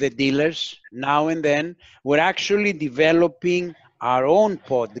interviews with the dealers now and then. We're actually developing our own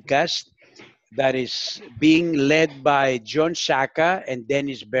podcast that is being led by John Shaka and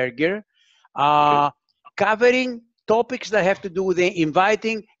Dennis Berger, covering topics that have to do with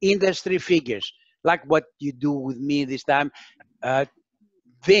inviting industry figures, like what you do with me this time.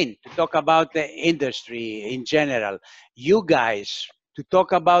 Vin, to talk about the industry in general. You guys, to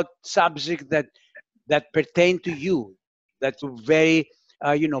talk about subjects that pertain to you, that you're very,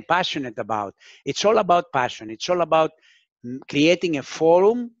 passionate about. It's all about passion. It's all about creating a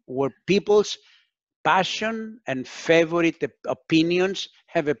forum where people's passion and favorite opinions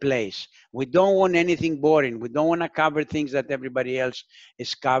have a place. We don't want anything boring. We don't want to cover things that everybody else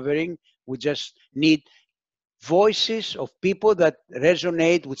is covering. We just need voices of people that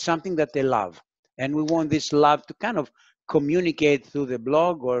resonate with something that they love. And we want this love to kind of communicate through the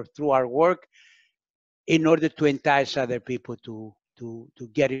blog or through our work in order to entice other people to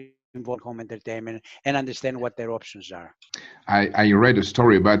get involved in home entertainment and understand what their options are. I read a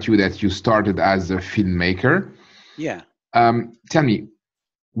story about you that you started as a filmmaker. Yeah. Tell me,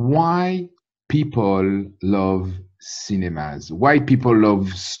 why people love cinemas? Why people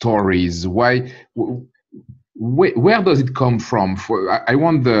love stories? Why? Where does it come from? I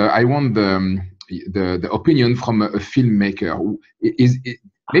want the opinion from a filmmaker.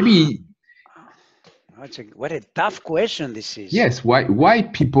 Maybe? What a tough question this is. Yes, why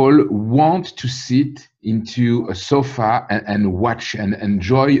people want to sit into a sofa and watch and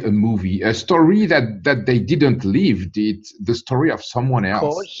enjoy a movie, a story that they didn't live, the story of someone else.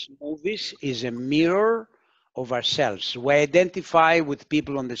 Because movies is a mirror of ourselves. We identify with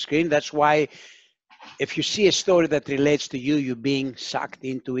people on the screen. That's why if you see a story that relates to you, you're being sucked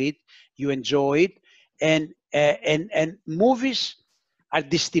into it, you enjoy it. And movies are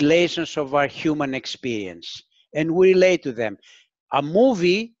distillations of our human experience, and we relate to them. A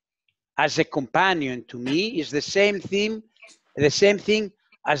movie as a companion to me is the same thing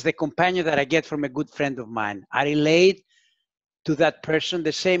as the companion that I get from a good friend of mine. I relate to that person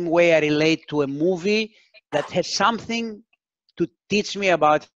the same way I relate to a movie that has something to teach me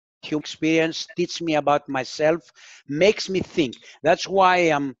about human experience, teach me about myself, makes me think. That's why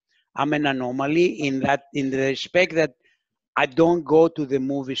I'm an anomaly in the respect that I don't go to the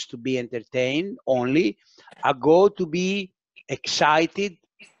movies to be entertained only. I go to be excited,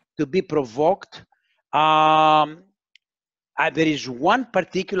 to be provoked. There is one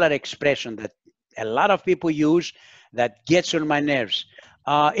particular expression that a lot of people use that gets on my nerves.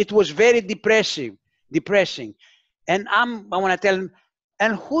 It was very depressing. And I want to tell them,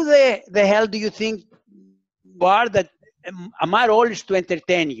 and who the hell do you think you are that my role is to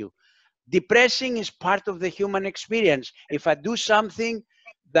entertain you? Depressing is part of the human experience. If I do something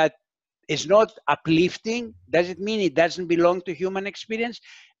that is not uplifting, does it mean it doesn't belong to human experience?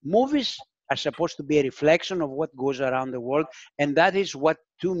 Movies are supposed to be a reflection of what goes around the world, and that is what,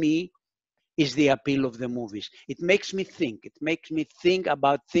 to me, is the appeal of the movies. It makes me think. It makes me think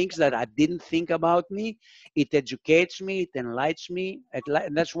about things that I didn't think about me. It educates me. It enlightens me.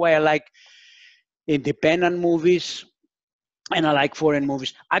 And that's why I like independent movies. And I like foreign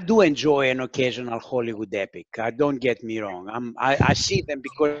movies. I do enjoy an occasional Hollywood epic. Don't get me wrong. I see them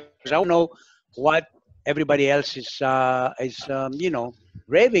because I don't know what everybody else is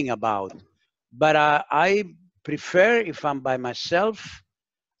raving about. But I prefer, if I'm by myself,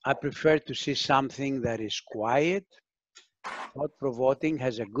 I prefer to see something that is quiet, thought-provoking,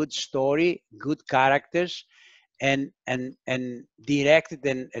 has a good story, good characters, and directed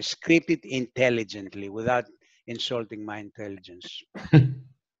and scripted intelligently without insulting my intelligence.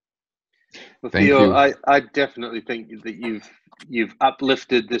 Well, Thank Theo, you. I definitely think that you've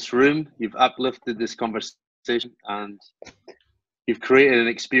uplifted this room, you've uplifted this conversation, and you've created an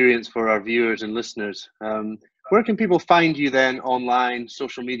experience for our viewers and listeners. Where can people find you then online,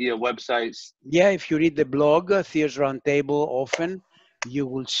 social media, websites? Yeah, if you read the blog, Theo's Roundtable, often you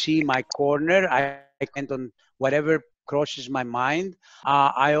will see my corner. I comment on whatever crosses my mind.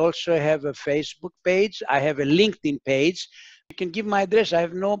 I also have a Facebook page. I have a LinkedIn page. You can give my address. I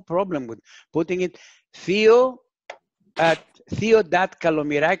have no problem with putting it.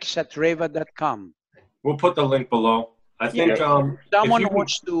 Theo.Kalomirakis@reva.com. We'll put the link below. I think Yeah, someone if you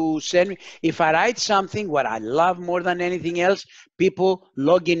wants to send me, if I write something, what I love more than anything else, people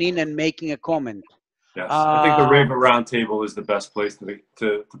logging in and making a comment. yes, I think the Raven Roundtable is the best place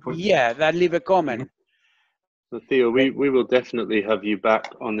to put. Yeah, that leave a comment. So Theo, we will definitely have you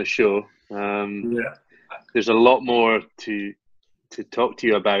back on the show. Yeah. There's a lot more to talk to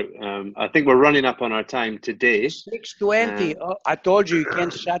you about. I think we're running up on our time today. 6:20. Oh, I told you, you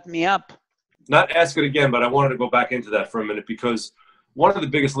can't shut me up. Not ask it again, but I wanted to go back into that for a minute because one of the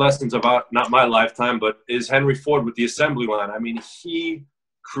biggest lessons about, not my lifetime, but is Henry Ford with the assembly line. I mean, he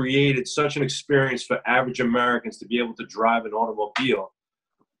created such an experience for average Americans to be able to drive an automobile.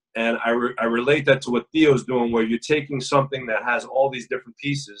 And I relate that to what Theo's doing, where you're taking something that has all these different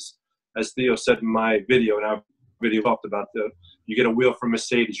pieces, as Theo said in my video, and our video talked about you get a wheel from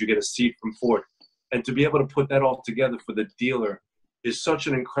Mercedes, you get a seat from Ford. And to be able to put that all together for the dealer is such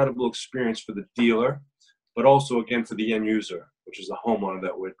an incredible experience for the dealer, but also, again, for the end user, which is the homeowner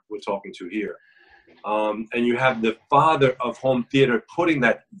that we're talking to here. And you have the father of home theater putting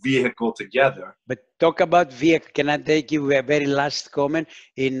that vehicle together. But talk about vehicle. Can I take you a very last comment?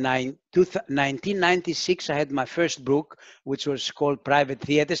 In 1996, I had my first book, which was called Private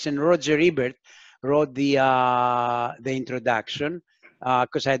Theaters, and Roger Ebert wrote the introduction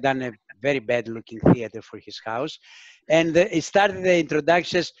because I had done a very bad-looking theater for his house. And it started the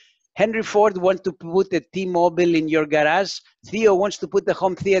introduction says, Henry Ford wants to put a T-Mobile in your garage. Theo wants to put a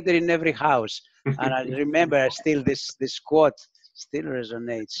home theater in every house. And I remember still this quote still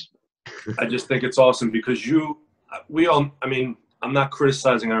resonates. I just think it's awesome because I mean, I'm not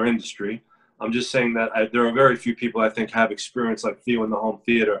criticizing our industry. I'm just saying that there are very few people I think have experience like Theo in the home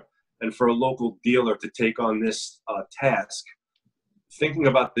theater. And for a local dealer to take on this task, thinking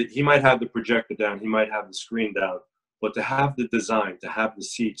about he might have the projector down, he might have the screen down, but to have the design, to have the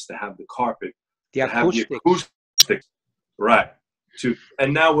seats, to have the carpet, the acoustics. Have the acoustics, right?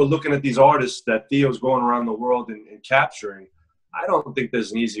 And now we're looking at these artists that Theo's going around the world and capturing. I don't think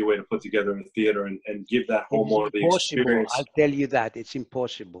there's an easy way to put together a theater and give that homeowner the experience. I'll tell you that it's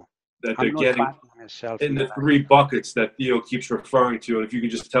impossible. That they're getting in the three buckets that Theo keeps referring to. And if you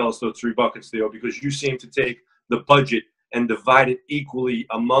could just tell us those three buckets, Theo, because you seem to take the budget and divide it equally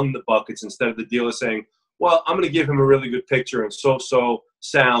among the buckets instead of the dealer saying, well, I'm going to give him a really good picture and so-so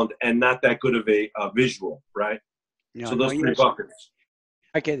sound and not that good of a visual, right? No, so those three buckets.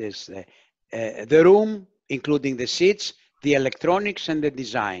 Okay, this the room, including the seats, the electronics, and the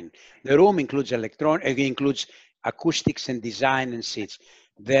design. The room includes includes acoustics and design and seats.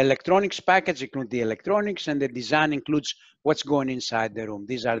 The electronics package includes the electronics, and the design includes what's going inside the room.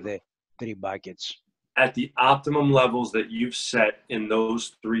 These are the three buckets. At the optimum levels that you've set in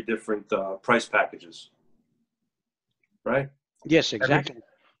those three different price packages, right? Yes, exactly.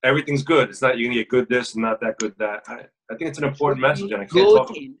 Everything's good. It's not you're gonna get good this and not that good that. I think it's an important message, and I can't good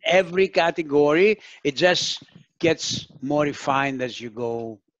talk in every category. It just gets more refined as you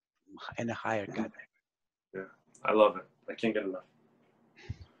go in a higher category. Yeah, I love it. I can't get enough.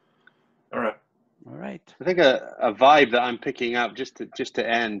 All right. All right. I think a vibe that I'm picking up just to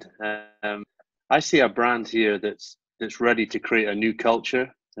end. I see a brand here that's ready to create a new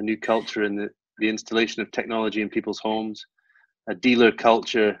culture in the installation of technology in people's homes, a dealer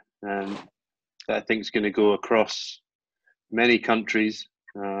culture that I think is going to go across many countries.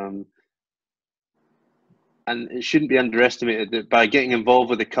 And it shouldn't be underestimated that by getting involved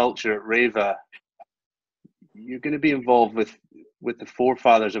with the culture at Reva, you're going to be involved with the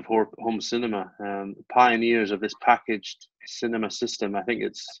forefathers of home cinema, pioneers of this packaged cinema system. I think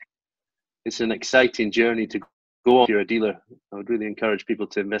it's an exciting journey to go on if you're a dealer. I would really encourage people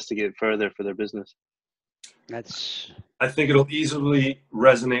to investigate further for their business. I think it'll easily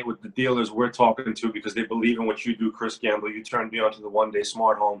resonate with the dealers we're talking to because they believe in what you do, Chris Gamble. You turned me on to the one-day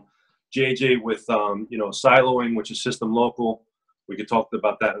smart home. JJ with siloing, which is system local, We could talk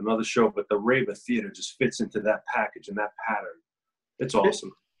about that in another show, but the Raver Theater just fits into that package and that pattern. It's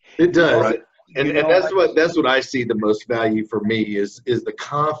awesome. It does. Right. And that's what I see the most value for me is the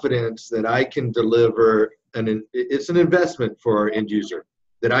confidence that I can deliver, and it's an investment for our end user,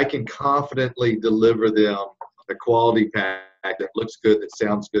 that I can confidently deliver them a quality pack that looks good, that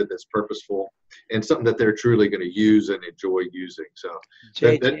sounds good, that's purposeful, and something that they're truly going to use and enjoy using. So,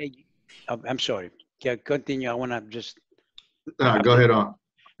 I'm sorry. Yeah, continue. I want to just go ahead on.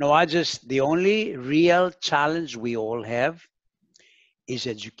 No, the only real challenge we all have is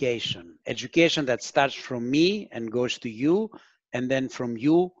education. Education that starts from me and goes to you, and then from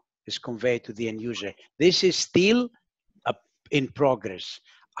you is conveyed to the end user. This is still in progress.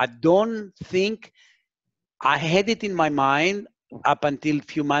 I don't think I had it in my mind up until a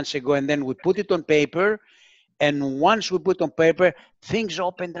few months ago, and then we put it on paper. And once we put on paper, things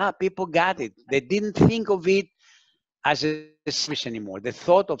opened up. People got it. They didn't think of it as a service anymore. The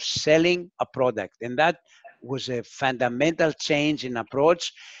thought of selling a product, and that was a fundamental change in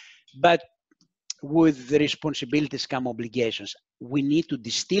approach. But with the responsibilities come obligations. We need to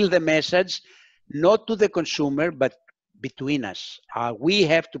distill the message, not to the consumer, but between us. We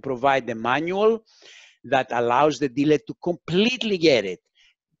have to provide the manual that allows the dealer to completely get it,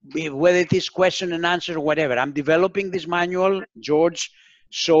 whether it is question and answer or whatever. I'm developing this manual. George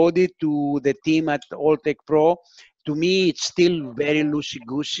showed it to the team at Alltech Pro. To me, it's still very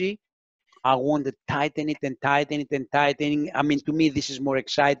loosey-goosey. I want to tighten it and tighten it and tightening. I mean, to me, this is more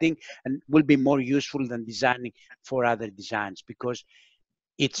exciting and will be more useful than designing for other designs, because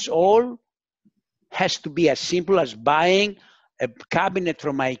it's all has to be as simple as buying a cabinet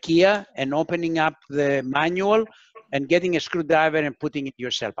from IKEA and opening up the manual and getting a screwdriver and putting it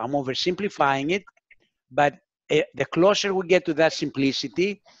yourself. I'm oversimplifying it, but the closer we get to that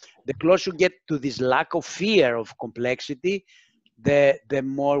simplicity, the closer we get to this lack of fear of complexity, the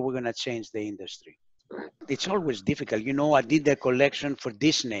more we're going to change the industry. It's always difficult. You know, I did a collection for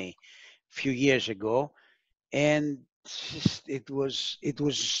Disney a few years ago, and it was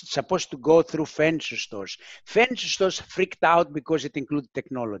supposed to go through furniture stores. Furniture stores freaked out because it included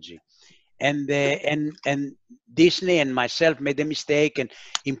technology. And Disney and myself made a mistake and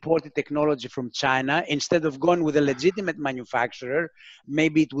imported technology from China. Instead of going with a legitimate manufacturer,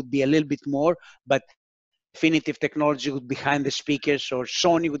 maybe it would be a little bit more, but Definitive Technology would be behind the speakers, or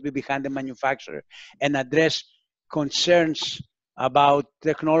Sony would be behind the manufacturer, and address concerns about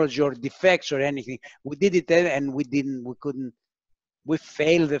technology or defects or anything. We did it, and we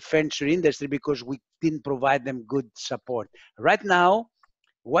failed the furniture industry because we didn't provide them good support. Right now,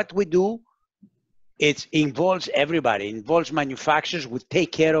 what we do, it involves everybody. It involves manufacturers. We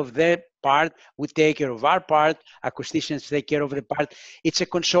take care of their part. We take care of our part. Acousticians take care of the part. It's a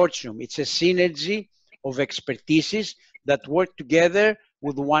consortium. It's a synergy of expertises that work together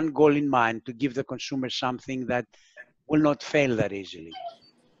with one goal in mind, to give the consumer something that will not fail that easily.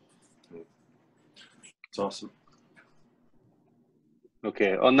 It's awesome.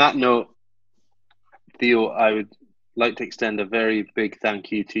 Okay, on that note, Theo, I would like to extend a very big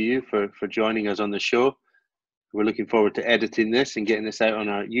thank you to you for joining us on the show. We're looking forward to editing this and getting this out on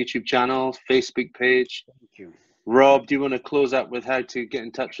our YouTube channel, Facebook page. Thank you. Rob, do you want to close up with how to get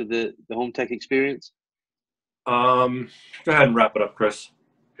in touch with the Home Tech Experience? Go ahead and wrap it up, Chris.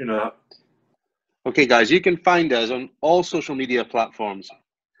 You know. Okay, guys, you can find us on all social media platforms.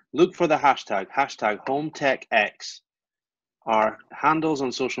 Look for the hashtag HomeTechX. Our handles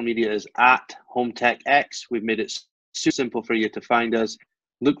on social media is @HomeTechX. We've made it super simple for you to find us.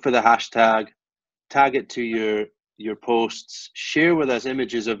 Look for the hashtag, tag it to your posts, share with us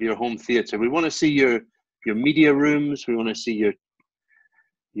images of your home theater. We want to see your media rooms. We want to see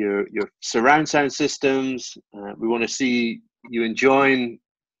your surround sound systems. We want to see you enjoying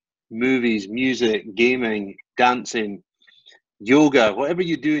movies, music, gaming, dancing, yoga, whatever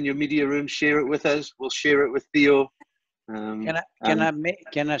you do in your media room. Share it with us. We'll share it with Theo.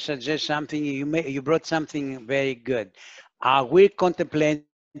 Can I suggest something? You brought something very good. We're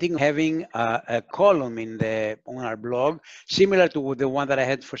contemplating having a column on our blog, similar to the one that I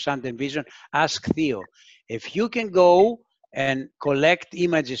had for Sound and Vision. Ask Theo. If you can go and collect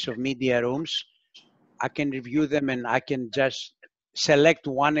images of media rooms, I can review them, and I can just select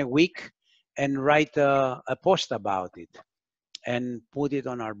one a week and write a post about it and put it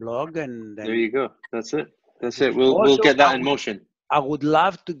on our blog. And there you go. That's it. That's it. We'll get that in motion. I would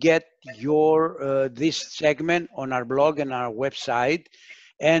love to get your this segment on our blog and our website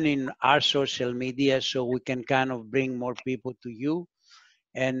and in our social media, so we can kind of bring more people to you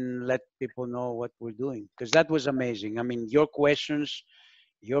and let people know what we're doing, because that was amazing. I mean, your questions,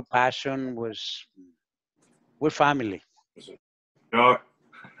 your passion we're family. No.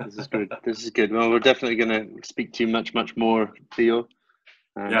 This is good. This is good. Well, we're definitely going to speak to you much more, Theo.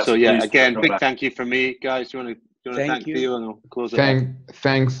 Yes, so yeah, please again, come big back. thank you from me, guys. Do you want to Thank thank you. Theo and we'll close it up?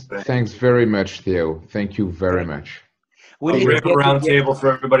 Thanks very much, Theo. Thank you very much. We need to Rave get Roundtable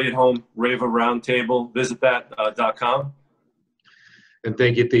for everybody at home. Rave Roundtable. Visit that .com. And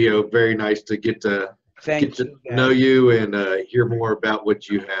thank you, Theo. Very nice to get to know you and hear more about what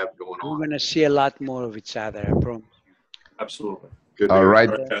you have going on. We're going to see a lot more of each other, I promise. Absolutely. Good. All right.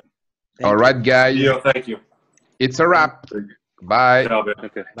 All right, guys. Theo, thank you. It's a wrap. Bye. Ciao, man.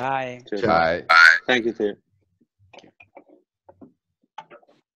 Okay. Bye. Cheers. Bye. Thank you, Theo.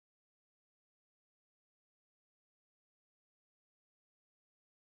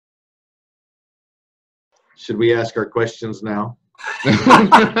 Should we ask our questions now?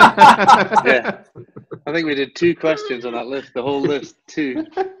 Yeah. I think we did 2 questions on that list, the whole list, 2.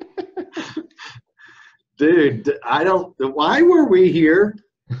 Dude, why were we here,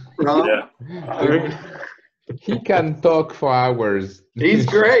 Rob? Yeah. He can talk for hours. He's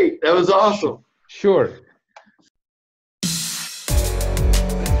great. That was awesome. Sure.